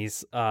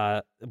companies'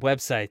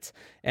 websites,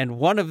 and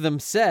one of them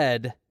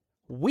said,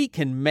 "We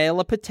can mail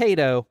a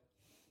potato."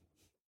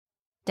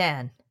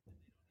 Dan.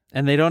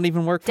 And they don't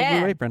even work for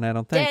Blue Apron, I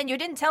don't think. Dan, you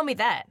didn't tell me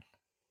that.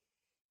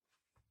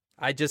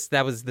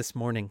 That was this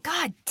morning.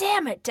 God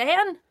damn it,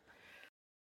 Dan.